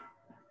 yeah.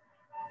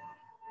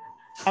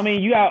 I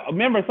mean, you got,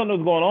 remember something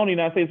was going on in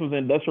the United States was the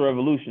Industrial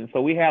Revolution.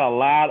 So we had a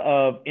lot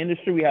of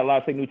industry, we had a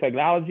lot of new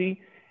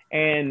technology.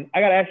 And I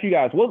got to ask you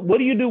guys, what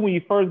do you do when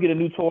you first get a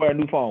new toy or a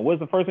new phone? What's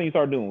the first thing you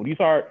start doing? You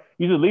just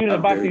leave it in the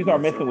box and you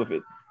start messing with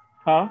it?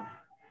 Huh?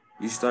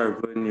 You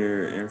start putting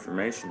your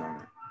information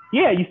on it.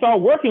 Yeah, you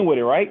start working with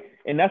it, right?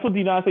 And that's what the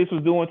United States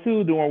was doing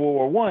too during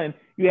World War I.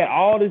 You had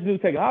all this new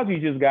technology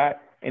you just got,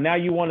 and now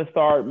you want to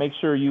start, make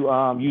sure you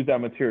use that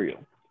material.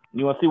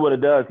 You want to see what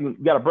it does. You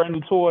got a brand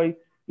new toy,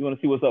 you want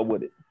to see what's up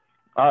with it.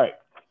 All right.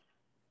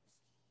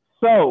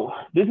 So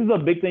this is a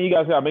big thing you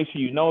guys got to make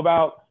sure you know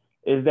about,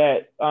 is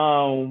that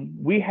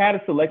we had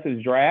a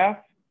selective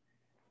draft.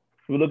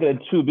 We look at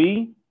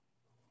 2B.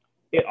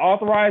 It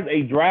authorized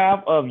a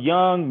draft of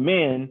young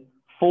men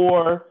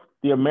for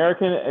the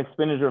American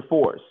Expenditure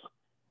Force.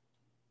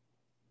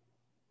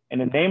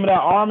 And the name of that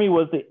army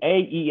was the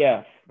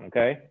AEF,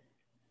 okay?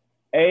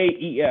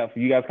 AEF,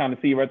 you guys kind of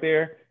see right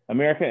there.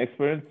 American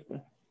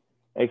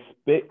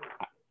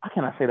how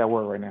can I say that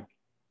word right now?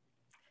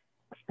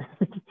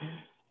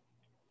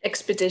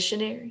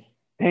 Expeditionary.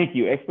 Thank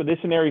you,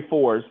 Expeditionary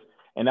Force,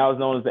 and that was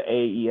known as the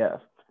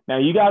AEF. Now,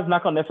 you guys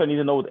not gonna necessarily need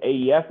to know what the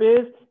AEF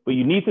is, but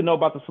you need to know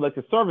about the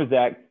Selective Service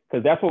Act,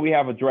 because that's what we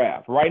have a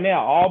draft. Right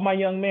now, all my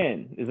young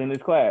men is in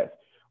this class.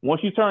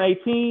 Once you turn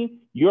 18,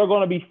 you're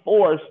gonna be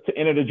forced to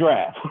enter the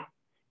draft.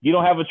 You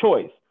don't have a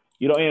choice.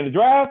 You don't enter the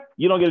draft,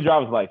 you don't get a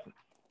driver's license.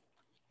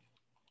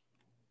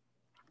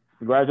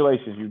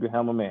 Congratulations, you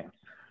become a man.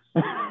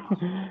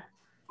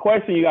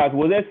 Question, you guys,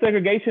 was there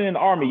segregation in the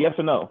Army, yes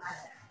or no?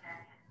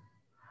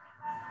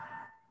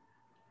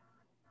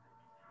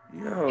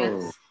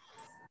 Yo.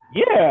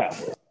 Yeah.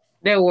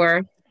 There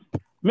were.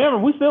 Remember,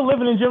 we still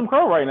living in Jim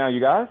Crow right now,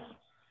 you guys.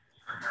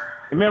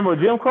 Remember,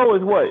 Jim Crow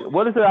is what?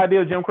 What is the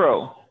idea of Jim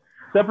Crow?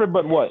 Separate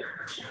but what?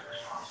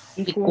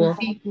 Equal.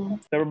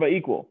 Separate but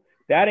equal.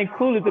 That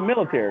included the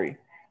military.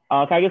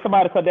 Can I get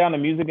somebody to cut down the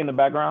music in the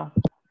background?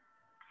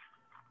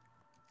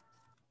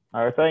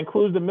 All right, so that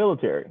includes the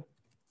military.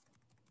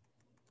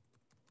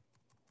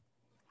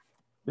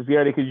 Ms.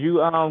 Garrity, could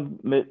you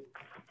let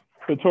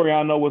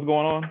Victoria know what's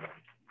going on?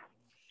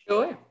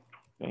 Sure.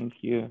 Thank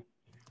you.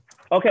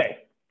 Okay,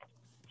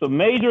 so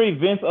major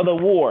events of the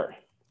war.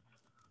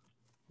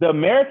 The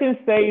Americans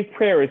saved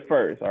Paris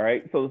first, all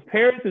right? So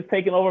Paris is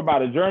taken over by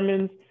the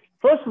Germans.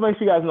 First, to make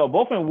sure you guys know,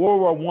 both in World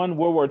War I,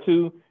 World War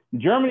II,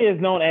 Germany is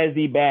known as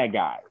the bad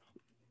guys.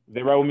 Is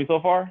that right with me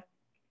so far?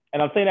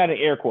 And I'm saying that in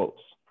air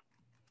quotes.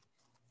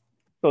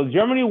 So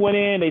Germany went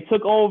in, they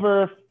took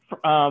over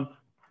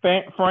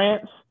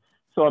France.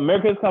 So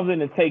America comes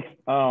in and takes,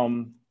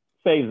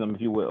 saves them, if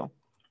you will.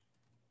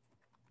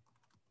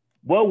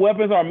 What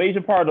weapons are a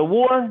major part of the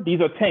war?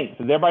 These are tanks.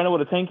 Does everybody know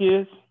what a tank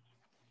is?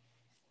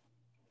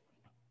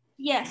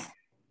 Yes.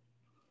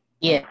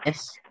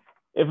 Yes.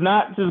 If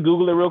not, just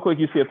Google it real quick.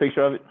 You see a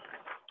picture of it.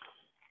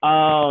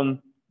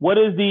 What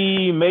is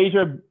the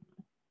major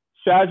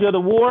strategy of the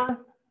war?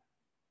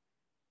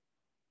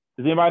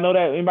 Does anybody know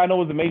that? Anybody know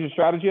what's the major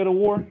strategy of the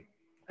war?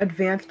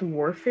 Advanced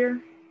warfare.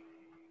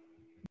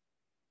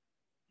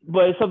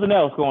 But it's something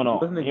else going on.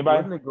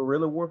 Wasn't it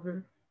guerrilla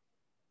warfare?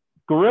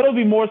 Guerrilla would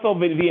be more so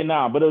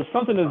Vietnam, but it was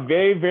something that's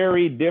very,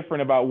 very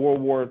different about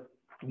World War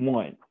I.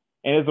 And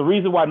it's the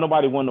reason why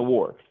nobody won the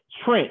war.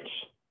 Trench.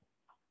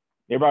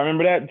 Everybody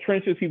remember that?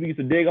 Trenches, people used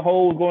to dig a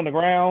hole, go in the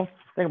ground.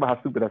 Think about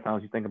how stupid that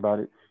sounds. You think about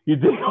it. You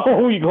dig a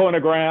hole, you go in the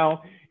ground,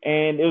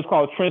 and it was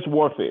called trench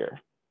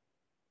warfare.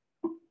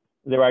 Is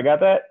everybody got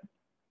that?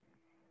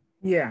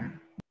 Yeah.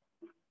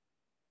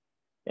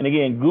 And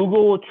again,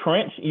 Google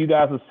trench, you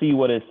guys will see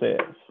what it says.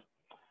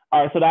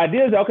 All right, so the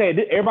idea is, okay,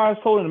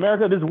 everybody's told in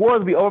America this war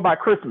will be over by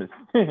Christmas.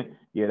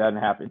 Yeah, that didn't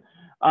happen.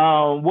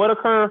 What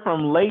occurred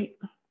from late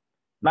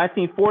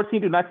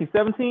 1914 to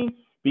 1917?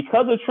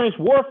 Because of trench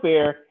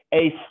warfare,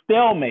 a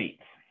stalemate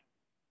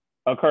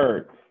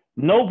occurred.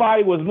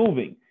 Nobody was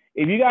moving.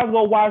 If you guys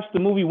go watch the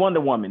movie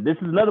Wonder Woman, this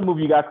is another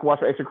movie you guys can watch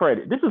for extra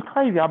credit. This is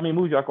crazy how many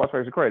movies you guys can watch for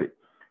extra credit.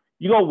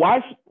 You go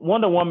watch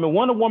Wonder Woman.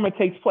 Wonder Woman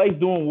takes place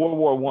during World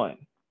War I.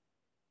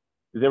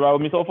 Is everybody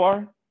with me so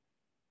far?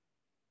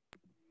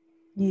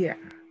 Yeah.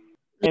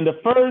 And the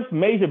first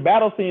major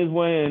battle scene is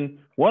when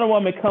Wonder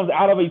Woman comes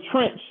out of a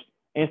trench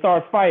and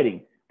starts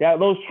fighting.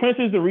 those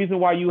trenches are the reason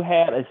why you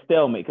had a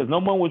stalemate, because no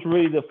one was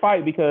ready to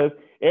fight, because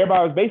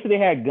everybody was basically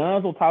had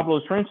guns on top of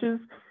those trenches.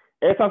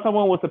 Every time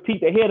someone was to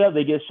peek their head up,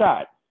 they get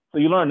shot. So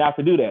you learn not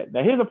to do that.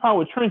 Now here's the problem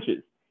with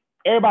trenches.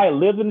 Everybody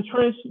lived in the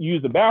trench,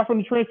 used the bathroom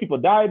in the trench, people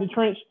died in the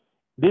trench.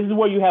 This is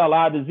where you had a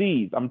lot of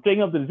disease. I'm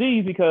thinking of the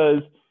disease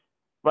because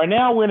right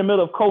now we're in the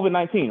middle of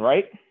COVID-19,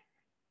 right?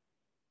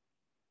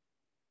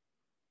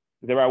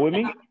 Is that right with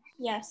me?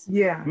 Yes.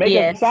 Yeah. Make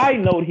a side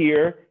note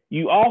here.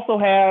 You also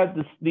had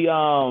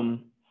the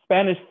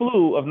Spanish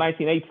flu of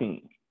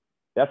 1918.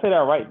 Did I say that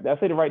right? Did I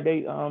say the right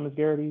date, Ms.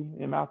 Garrity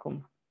and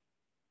Malcolm?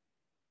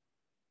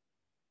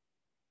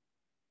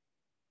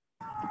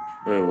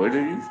 Wait, what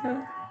did you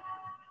say?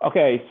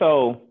 Okay,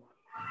 so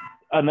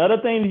another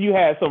thing that you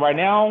had, so right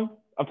now,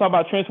 I'm talking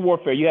about trench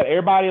warfare. You had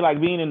everybody like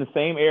being in the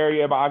same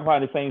area,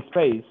 occupying the same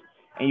space,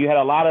 and you had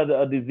a lot of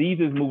the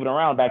diseases moving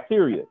around,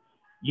 bacteria.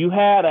 You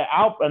had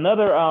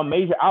another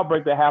major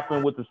outbreak that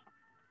happened with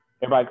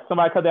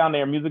somebody cut down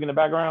their music in the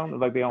background.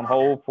 It's like they on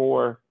hold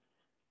for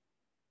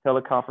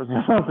teleconference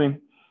or something.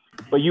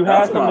 But you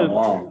had some of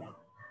this.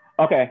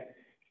 Okay,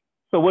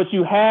 so what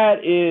you had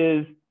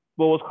is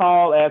what was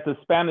called as the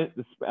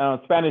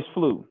Spanish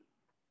flu.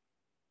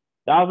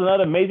 That was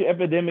another major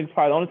epidemic,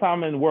 probably the only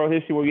time in world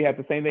history where you have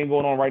the same thing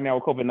going on right now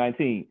with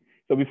COVID-19.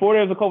 So before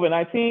there was a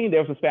COVID-19, there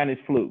was a Spanish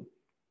flu.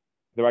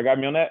 Did I got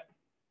me on that?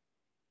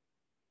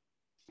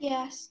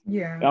 Yes.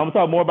 Yeah. And I'm gonna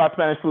talk more about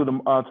Spanish flu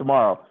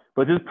tomorrow,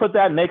 but just put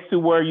that next to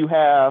where you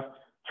have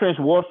trench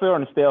warfare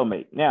and a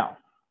stalemate. Now,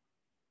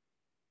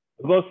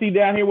 we'll go see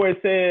down here where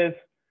it says,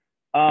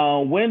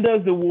 when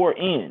does the war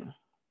end?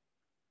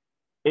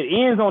 It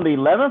ends on the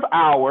 11th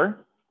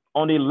hour,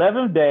 on the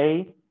 11th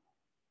day,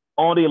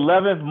 on the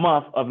 11th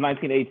month of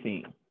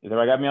 1918. Is that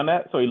right? Got me on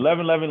that? So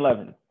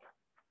 11/11/11.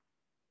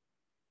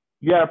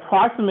 You had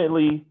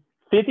approximately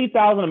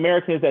 50,000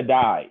 Americans that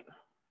died.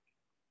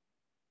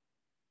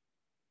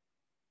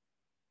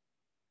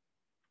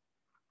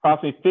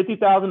 Approximately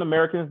 50,000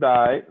 Americans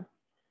died.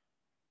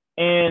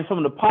 And some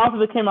of the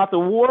positives that came out the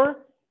war,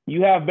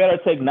 you have better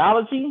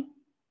technology,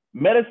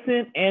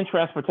 medicine, and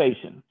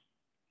transportation.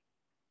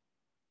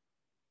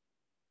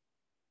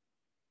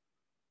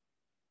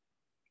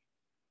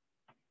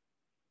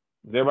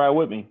 Is everybody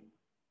with me?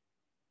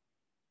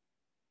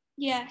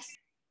 Yes.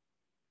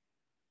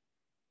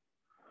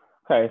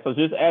 Okay, so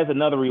just as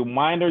another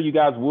reminder, you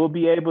guys will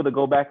be able to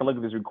go back and look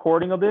at this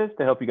recording of this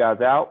to help you guys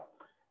out.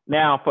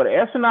 Now, for the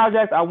espionage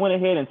act, I went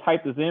ahead and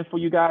typed this in for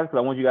you guys because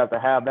I want you guys to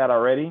have that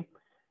already.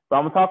 But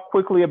I'm gonna talk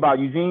quickly about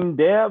Eugene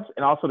Debs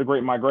and also the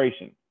Great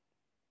Migration.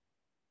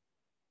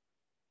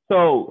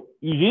 So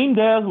Eugene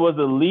Debs was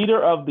the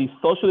leader of the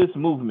socialist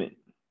movement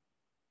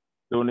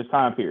during this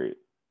time period.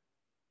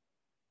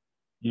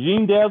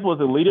 Eugene Debs was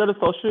the leader of the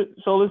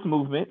socialist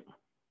movement.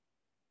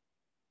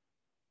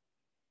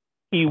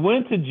 He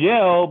went to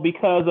jail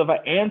because of an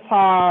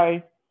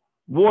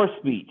anti-war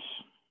speech.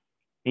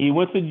 He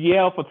went to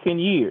jail for 10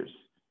 years.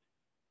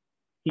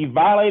 He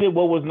violated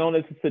what was known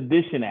as the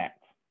Sedition Act.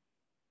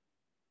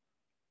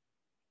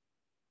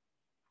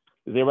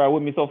 Is everybody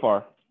with me so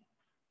far?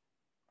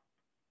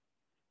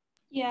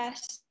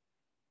 Yes.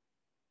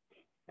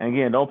 And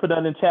again, don't put that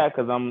in the chat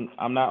because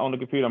I'm not on the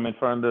computer. I'm in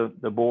front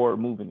of the board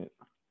moving it.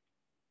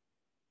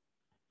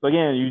 So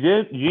again,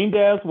 Eugene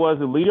Debs was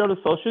the leader of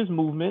the socialist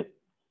movement.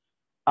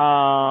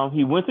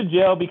 He went to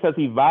jail because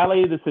he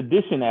violated the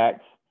Sedition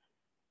Act.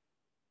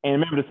 And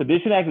remember, the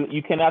Sedition Act,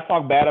 you cannot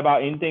talk bad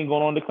about anything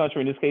going on in the country,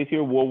 in this case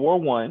here, World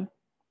War I.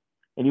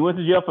 And he went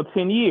to jail for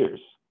 10 years.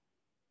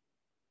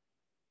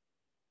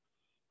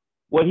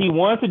 What he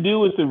wanted to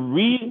do is to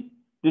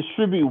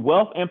redistribute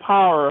wealth and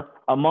power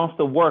amongst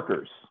the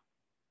workers.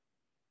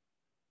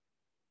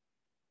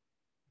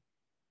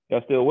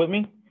 Y'all still with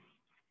me?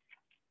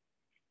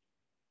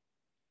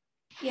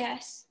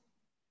 Yes.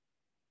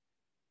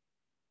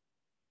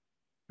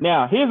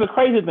 Now, here's the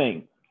crazy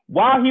thing.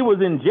 While he was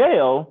in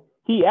jail,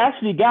 he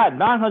actually got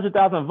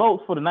 900,000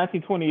 votes for the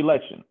 1920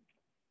 election.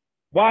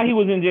 While he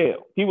was in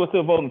jail, he was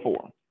still voting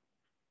for him.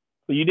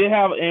 So you did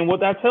have, and what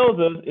that tells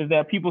us is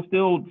that people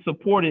still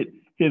supported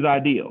his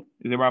ideal.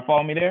 Is everybody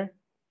following me there?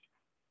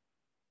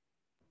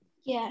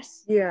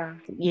 Yes. Yeah.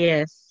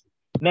 Yes.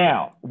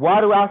 Now,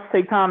 why do I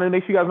take time to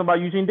make sure you guys know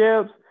about Eugene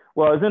Debs?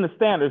 Well, it's in the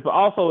standards, but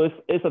also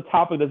it's a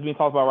topic that's being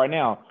talked about right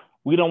now.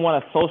 We don't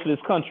want a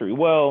socialist country.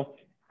 Well,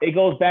 it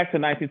goes back to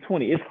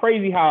 1920. It's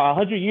crazy how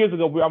 100 years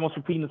ago, we're almost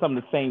repeating some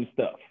of the same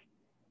stuff.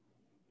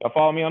 Y'all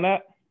follow me on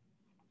that?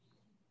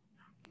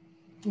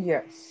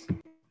 Yes.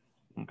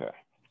 Okay.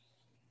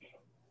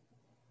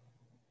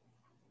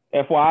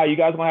 FYI, you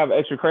guys gonna have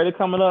extra credit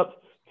coming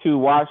up to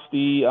watch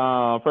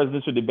the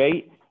presidential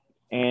debate,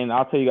 and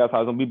I'll tell you guys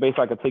how it's gonna be based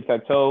like a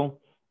tic-tac-toe.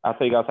 I'll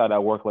tell you guys how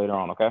that works later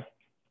on, okay?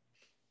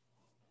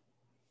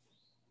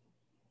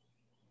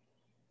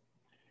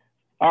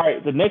 All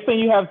right, the next thing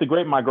you have is the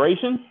Great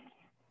Migration.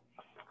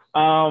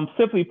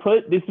 Simply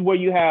put, this is where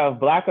you have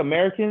Black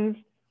Americans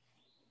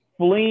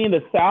fleeing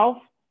the South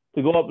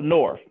to go up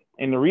north.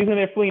 And the reason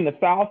they're fleeing the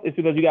South is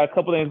because you got a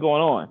couple things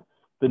going on.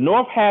 The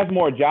North has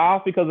more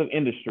jobs because of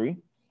industry.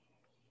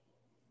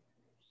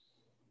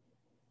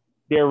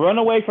 They run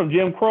away from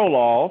Jim Crow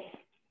laws.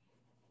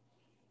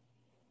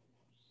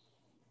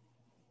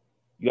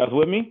 You guys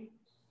with me?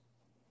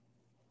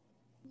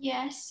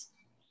 Yes.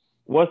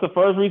 What's the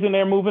first reason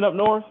they're moving up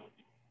north?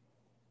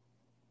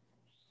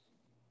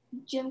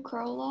 Jim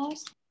Crow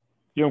laws.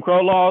 Jim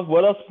Crow laws.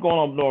 What else is going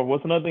on up north?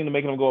 What's another thing to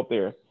make them go up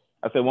there?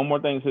 I said one more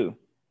thing too.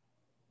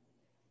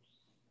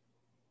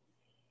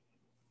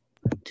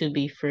 To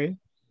be free.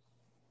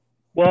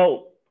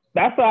 Well,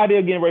 that's the idea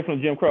of getting away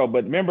from Jim Crow.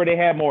 But remember, they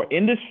have more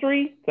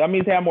industry. So that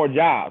means they have more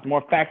jobs,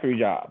 more factory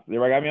jobs.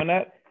 Everybody got me on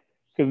that?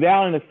 Because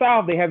down in the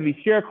South, they have these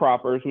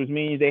sharecroppers, which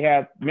means they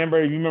have, you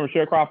remember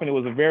sharecropping, it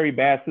was a very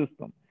bad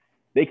system.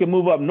 They could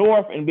move up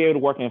north and be able to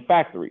work in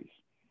factories.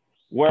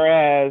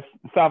 Whereas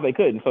the South, they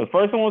couldn't. So the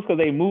first one was because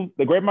they moved,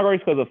 the Great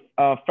Migration because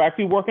of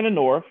factory work in the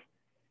North,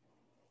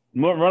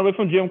 run away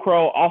from Jim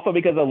Crow, also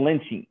because of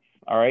lynchings,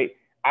 all right?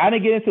 I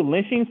didn't get into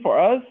lynchings for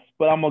us,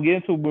 but I'm going to get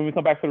into when we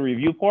come back to the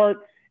review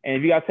part. And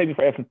if you guys take me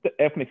for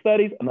ethnic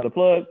studies, another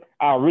plug,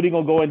 I'm really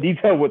going to go in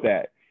detail with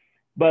that.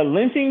 But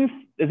lynchings,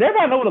 does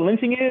everybody know what a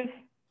lynching is?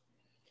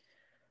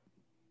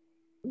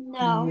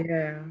 No.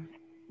 Yeah.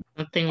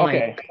 Something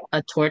like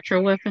a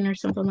torture weapon or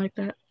something like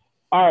that.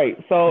 All right,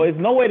 so there's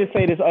no way to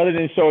say this other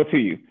than show it to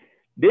you.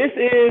 This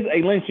is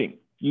a lynching.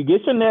 You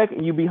get your neck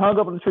and you be hung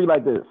up in the tree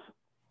like this.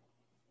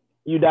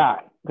 You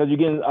die because you're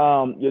getting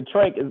your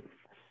trach is.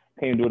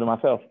 Can't even do it to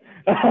myself,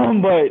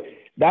 but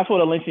that's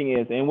what a lynching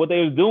is. And what they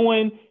was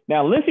doing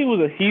now, lynching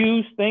was a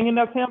huge thing in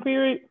that time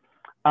period.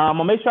 I'm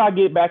gonna make sure I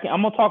get back.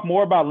 I'm gonna talk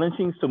more about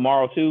lynchings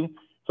tomorrow too.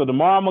 So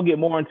tomorrow I'm gonna get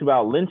more into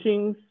about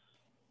lynchings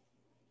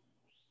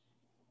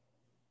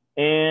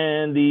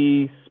and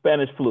the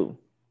Spanish flu.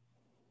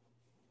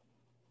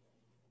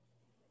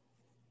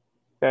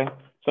 Okay.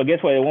 So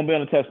guess what? It won't be on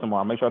the test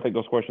tomorrow. Make sure I take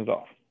those questions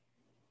off.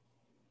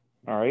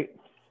 All right.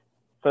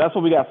 So that's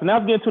what we got. So now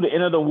let's get to the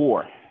end of the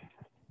war.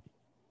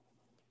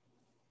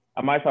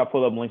 I might try to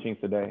pull up lynchings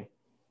today.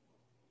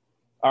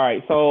 All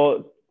right.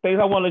 So things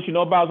I want to let you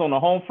know about is on the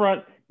home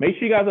front. Make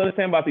sure you guys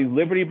understand about these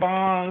Liberty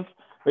bonds.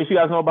 Make sure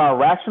you guys know about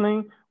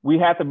rationing. We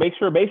have to make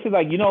sure, basically,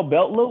 like,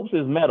 belt loops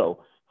is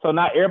metal. So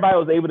not everybody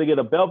was able to get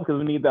a belt because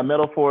we need that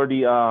metal for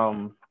the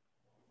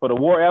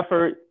war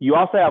effort. You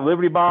also have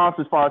Liberty bonds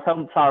as far as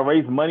helping try to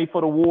raise money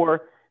for the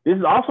war. This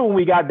is also when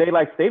we got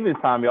daylight savings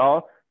time,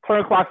 y'all.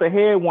 Turn clocks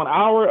ahead 1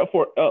 hour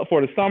for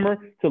the summer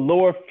to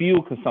lower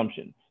fuel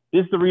consumption.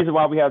 This is the reason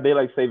why we have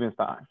daylight savings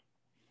time.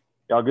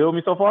 Y'all good with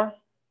me so far?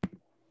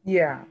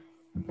 Yeah.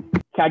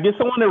 Can I get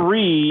someone to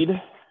read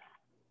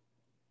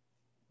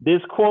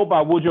this quote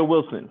by Woodrow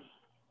Wilson?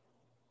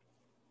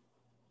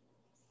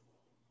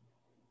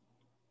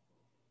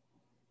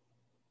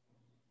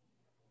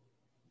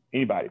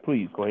 Anybody,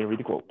 please go ahead and read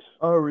the quote.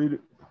 I'll read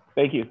it.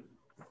 Thank you.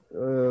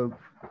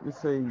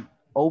 It's a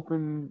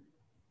open,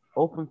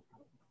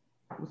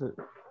 what's it?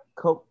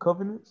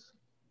 Covenants?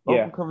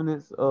 Yeah. Open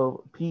covenants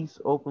of peace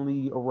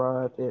openly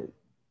arrived at,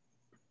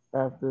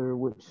 after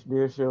which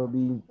there shall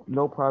be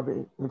no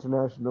private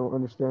international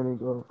understanding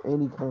of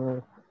any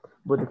kind,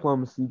 but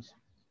diplomacy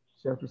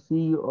shall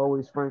proceed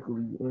always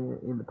frankly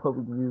in the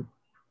public view.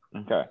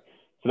 Okay.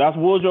 So that's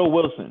Woodrow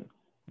Wilson.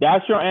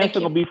 That's your answer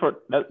going to be for,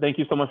 thank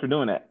you so much for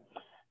doing that.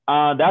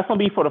 That's going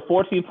to be for the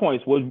 14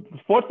 points. The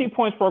 14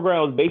 points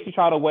program was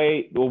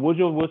basically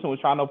Woodrow Wilson was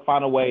trying to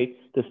find a way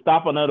to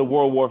stop another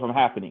world war from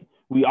happening.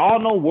 We all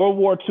know World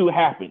War II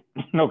happened,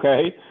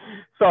 okay?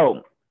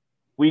 So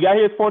we got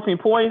here 14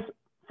 points.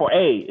 For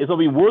A, it's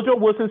going to be Woodrow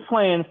Wilson's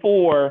plan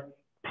for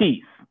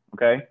peace,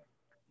 okay?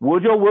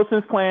 Woodrow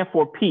Wilson's plan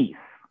for peace.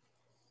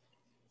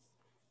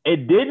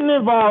 It didn't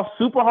involve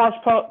super harsh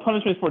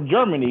punishments for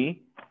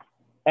Germany,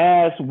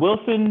 as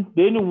Wilson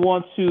didn't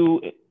want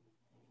to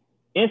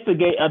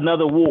instigate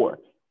another war.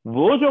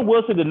 Woodrow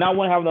Wilson did not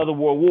want to have another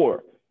world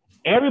war.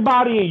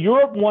 Everybody in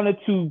Europe wanted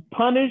to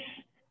punish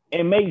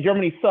and make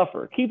Germany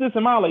suffer. Keep this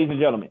in mind, ladies and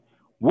gentlemen.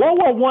 World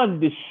War I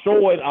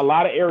destroyed a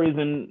lot of areas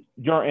in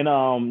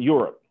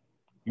Europe.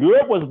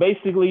 Europe was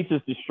basically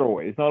just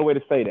destroyed. There's no other way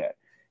to say that.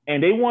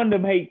 And they wanted to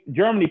make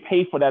Germany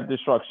pay for that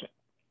destruction.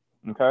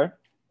 Okay.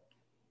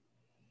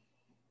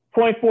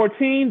 Point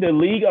 14, the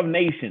League of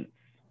Nations.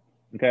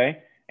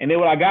 Okay. And then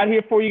what I got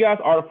here for you guys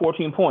are the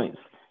 14 points.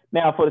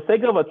 Now, for the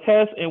sake of a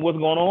test and what's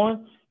going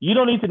on, you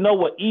don't need to know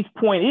what each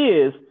point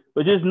is,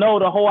 but just know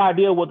the whole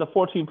idea of what the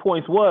 14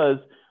 points was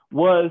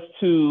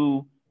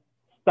to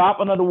stop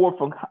another war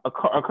from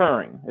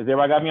occurring. Has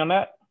everybody got me on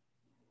that?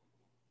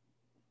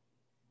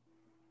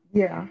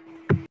 Yeah.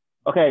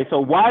 Okay, so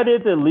why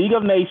did the League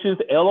of Nations,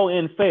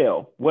 LON,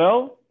 fail?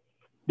 Well,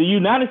 the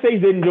United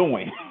States didn't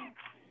join.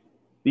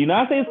 The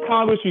United States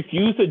Congress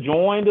refused to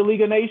join the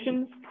League of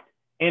Nations.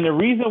 And the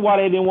reason why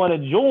they didn't want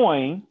to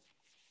join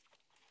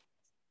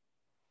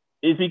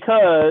is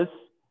because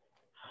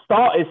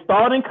it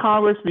started in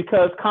Congress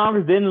because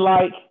Congress didn't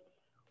like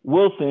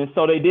Wilson,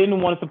 so they didn't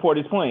want to support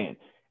his plan.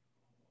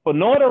 For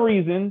no other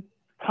reason,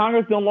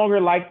 Congress no longer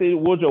liked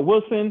Woodrow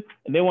Wilson,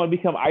 and they want to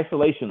become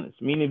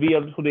isolationists, meaning be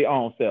able to their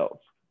own selves.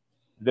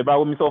 Is everybody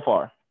with me so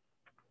far?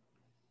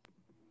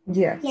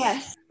 Yes.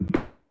 Yes.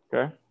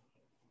 Okay.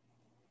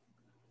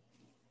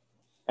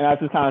 and I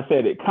just kind of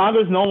said it.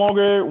 Congress no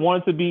longer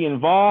wanted to be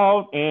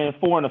involved in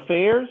foreign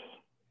affairs.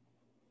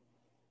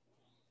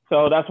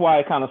 So that's why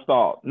it kind of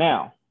stalled.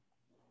 Now,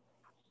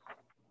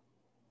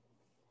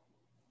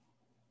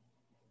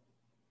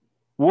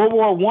 World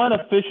War I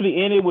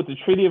officially ended with the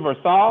Treaty of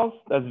Versailles.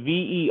 That's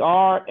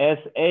Versailles.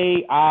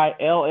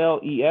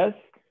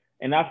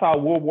 And that's how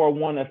World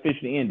War I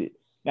officially ended.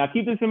 Now,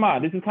 keep this in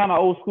mind. This is kind of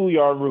old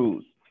schoolyard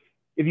rules.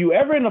 If you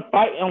ever in a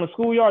fight on the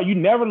schoolyard, you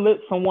never let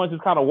someone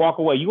just kind of walk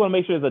away. You want to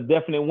make sure there's a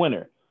definite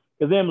winner,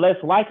 because then less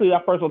likely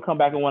that person will come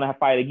back and want to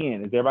fight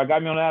again. Has everybody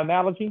got me on that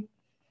analogy?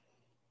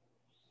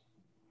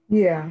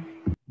 Yeah.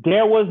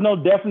 There was no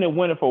definite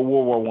winner for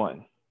World War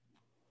I.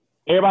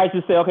 Everybody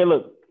just said, okay,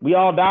 look, we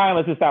all dying,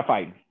 let's just stop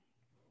fighting.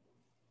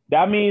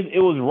 That means it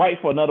was right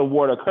for another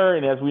war to occur,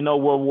 and as we know,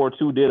 World War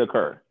II did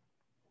occur.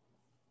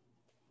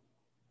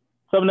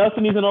 Something else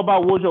you need to know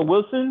about Woodrow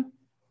Wilson,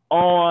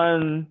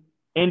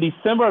 in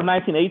December of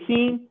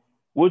 1918,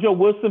 Woodrow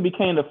Wilson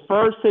became the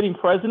first sitting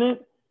president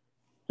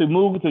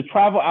to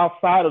travel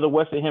outside of the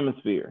Western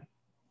Hemisphere.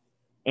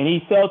 And he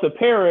sailed to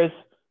Paris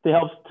to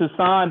help to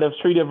sign the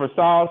Treaty of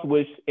Versailles,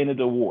 which ended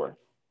the war.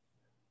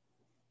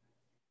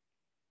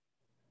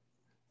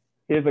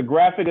 Here's a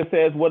graphic that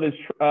says, what did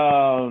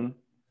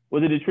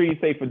the treaty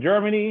say for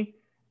Germany?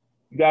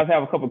 You guys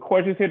have a couple of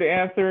questions here to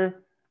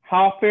answer.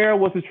 How fair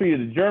was the treaty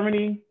to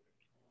Germany?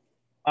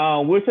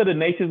 Which of the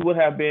nations would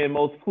have been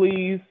most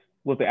pleased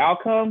with the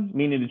outcome,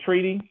 meaning the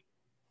treaty?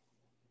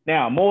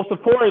 Now, most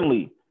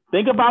importantly,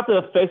 think about the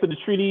effects of the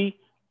treaty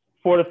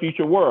for the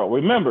future world.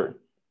 Remember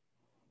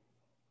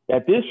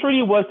that this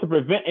treaty was to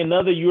prevent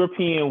another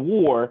European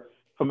war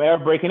from ever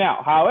breaking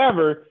out.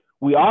 However,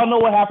 we all know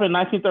what happened in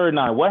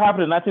 1939. What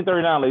happened in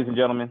 1939, ladies and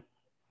gentlemen?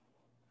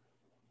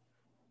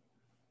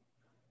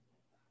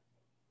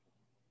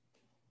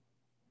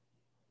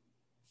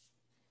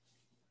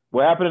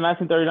 What happened in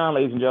 1939,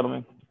 ladies and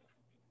gentlemen?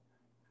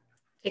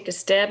 Take a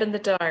stab in the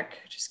dark.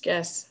 Just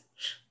guess.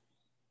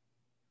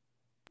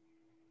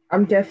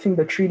 I'm guessing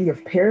the Treaty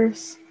of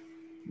Paris.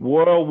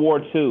 World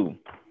War II.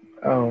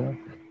 Oh.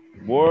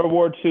 World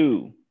War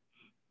II.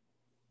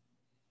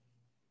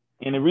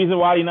 And the reason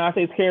why the United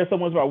States cares so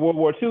much about World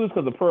War II is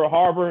because of Pearl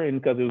Harbor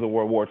and because it was a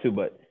World War II,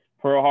 but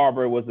Pearl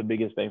Harbor was the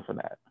biggest thing for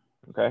that,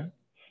 okay?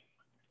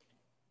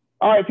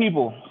 All right,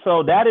 people.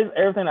 So that is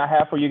everything I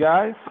have for you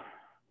guys.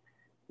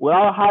 What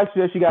I highly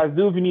suggest you guys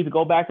do, if you need to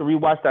go back and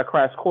rewatch that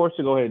crash course,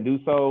 to go ahead and do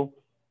so.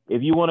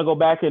 If you want to go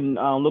back and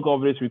look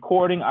over this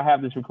recording, I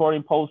have this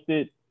recording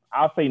posted,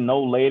 I'll say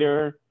no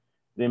later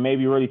than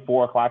maybe really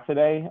 4 o'clock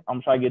today.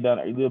 I'm trying to get done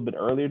a little bit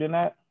earlier than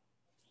that.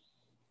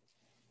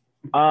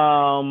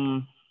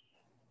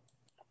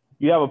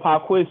 You have a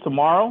pop quiz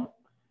tomorrow.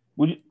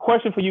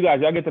 Question for you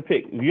guys, y'all get to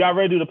pick. If y'all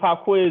ready to do the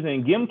pop quiz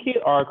in Gimkit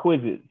or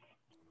quizzes?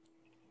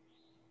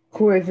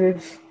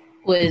 Quizzes.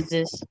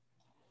 Quizzes.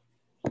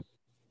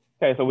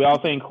 Okay, so we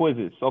all saying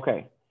quizzes.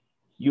 Okay.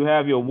 You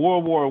have your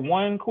World War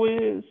I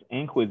quiz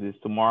and quizzes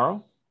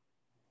tomorrow.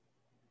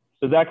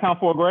 Does that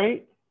count for a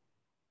grade?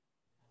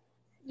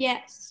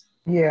 Yes.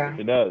 Yeah.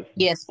 It does.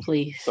 Yes,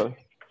 please. So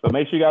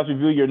make sure you guys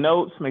review your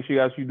notes. Make sure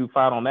you guys do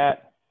fine on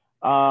that.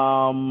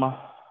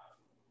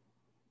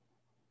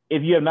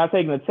 If you have not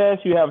taken the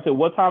test, you have until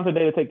what time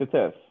today to take the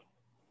test?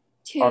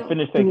 2. Or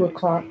finish taking 2 it?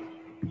 o'clock.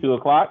 2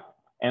 o'clock.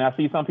 And I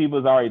see some people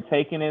is already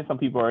taking it. Some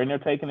people are in there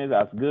taking it.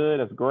 That's good.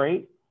 That's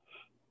great.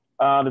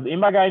 Does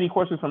anybody got any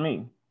questions for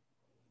me?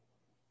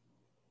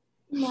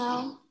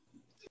 No.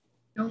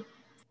 Nope.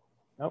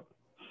 Nope.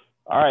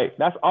 All right.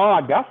 That's all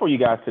I got for you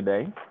guys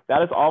today.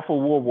 That is all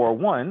for World War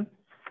I.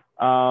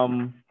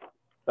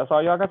 That's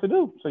all y'all got to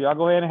do. So y'all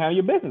go ahead and handle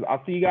your business.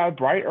 I'll see you guys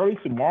bright early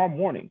tomorrow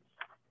morning.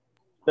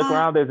 Stick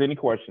around if there's any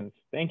questions.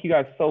 Thank you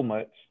guys so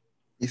much.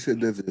 You said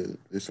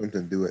there's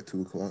something due at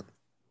 2 o'clock.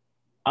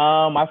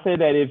 I said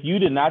that if you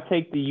did not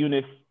take the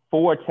Unit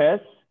 4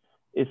 test,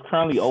 it's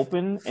currently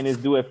open and it's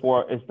due at 2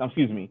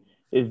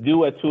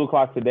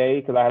 o'clock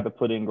today because I have to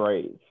put in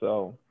grades.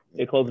 So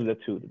it closes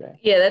at 2 today.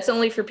 Yeah, that's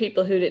only for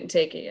people who didn't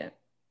take it yet.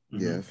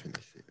 Yeah, I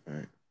finished it. All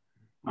right.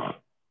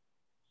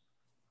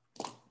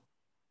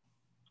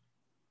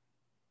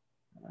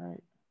 All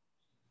right.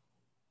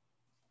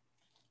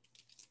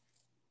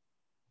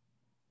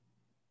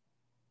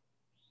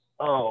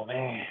 Oh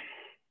man.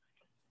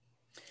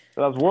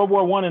 So that's World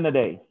War I in a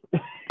day.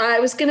 I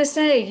was gonna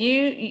say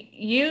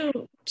you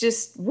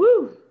just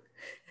woo.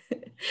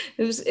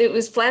 It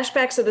was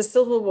flashbacks of the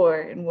Civil War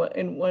in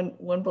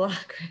one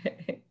block.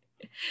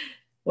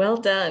 Well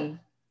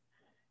done.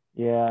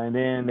 Yeah, and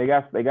then they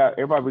got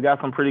everybody. We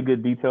got some pretty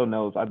good detailed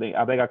notes. I think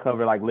I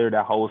covered like literally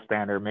that whole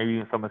standard, maybe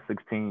even some of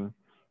 16.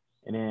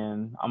 And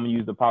then I'm gonna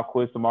use the pop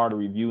quiz tomorrow to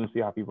review and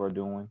see how people are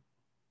doing.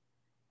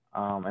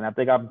 And I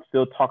think I'm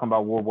still talking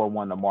about World War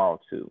I tomorrow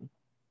too.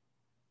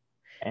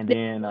 And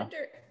then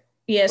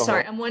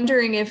I'm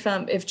wondering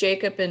if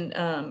Jacob and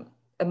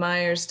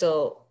Amaya are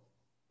still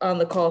on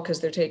the call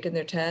because they're taking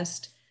their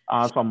test.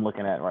 That's what I'm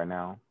looking at right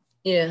now.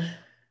 Yeah.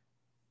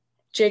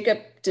 Jacob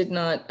did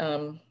not.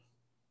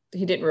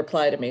 He didn't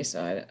reply to me,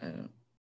 so I don't.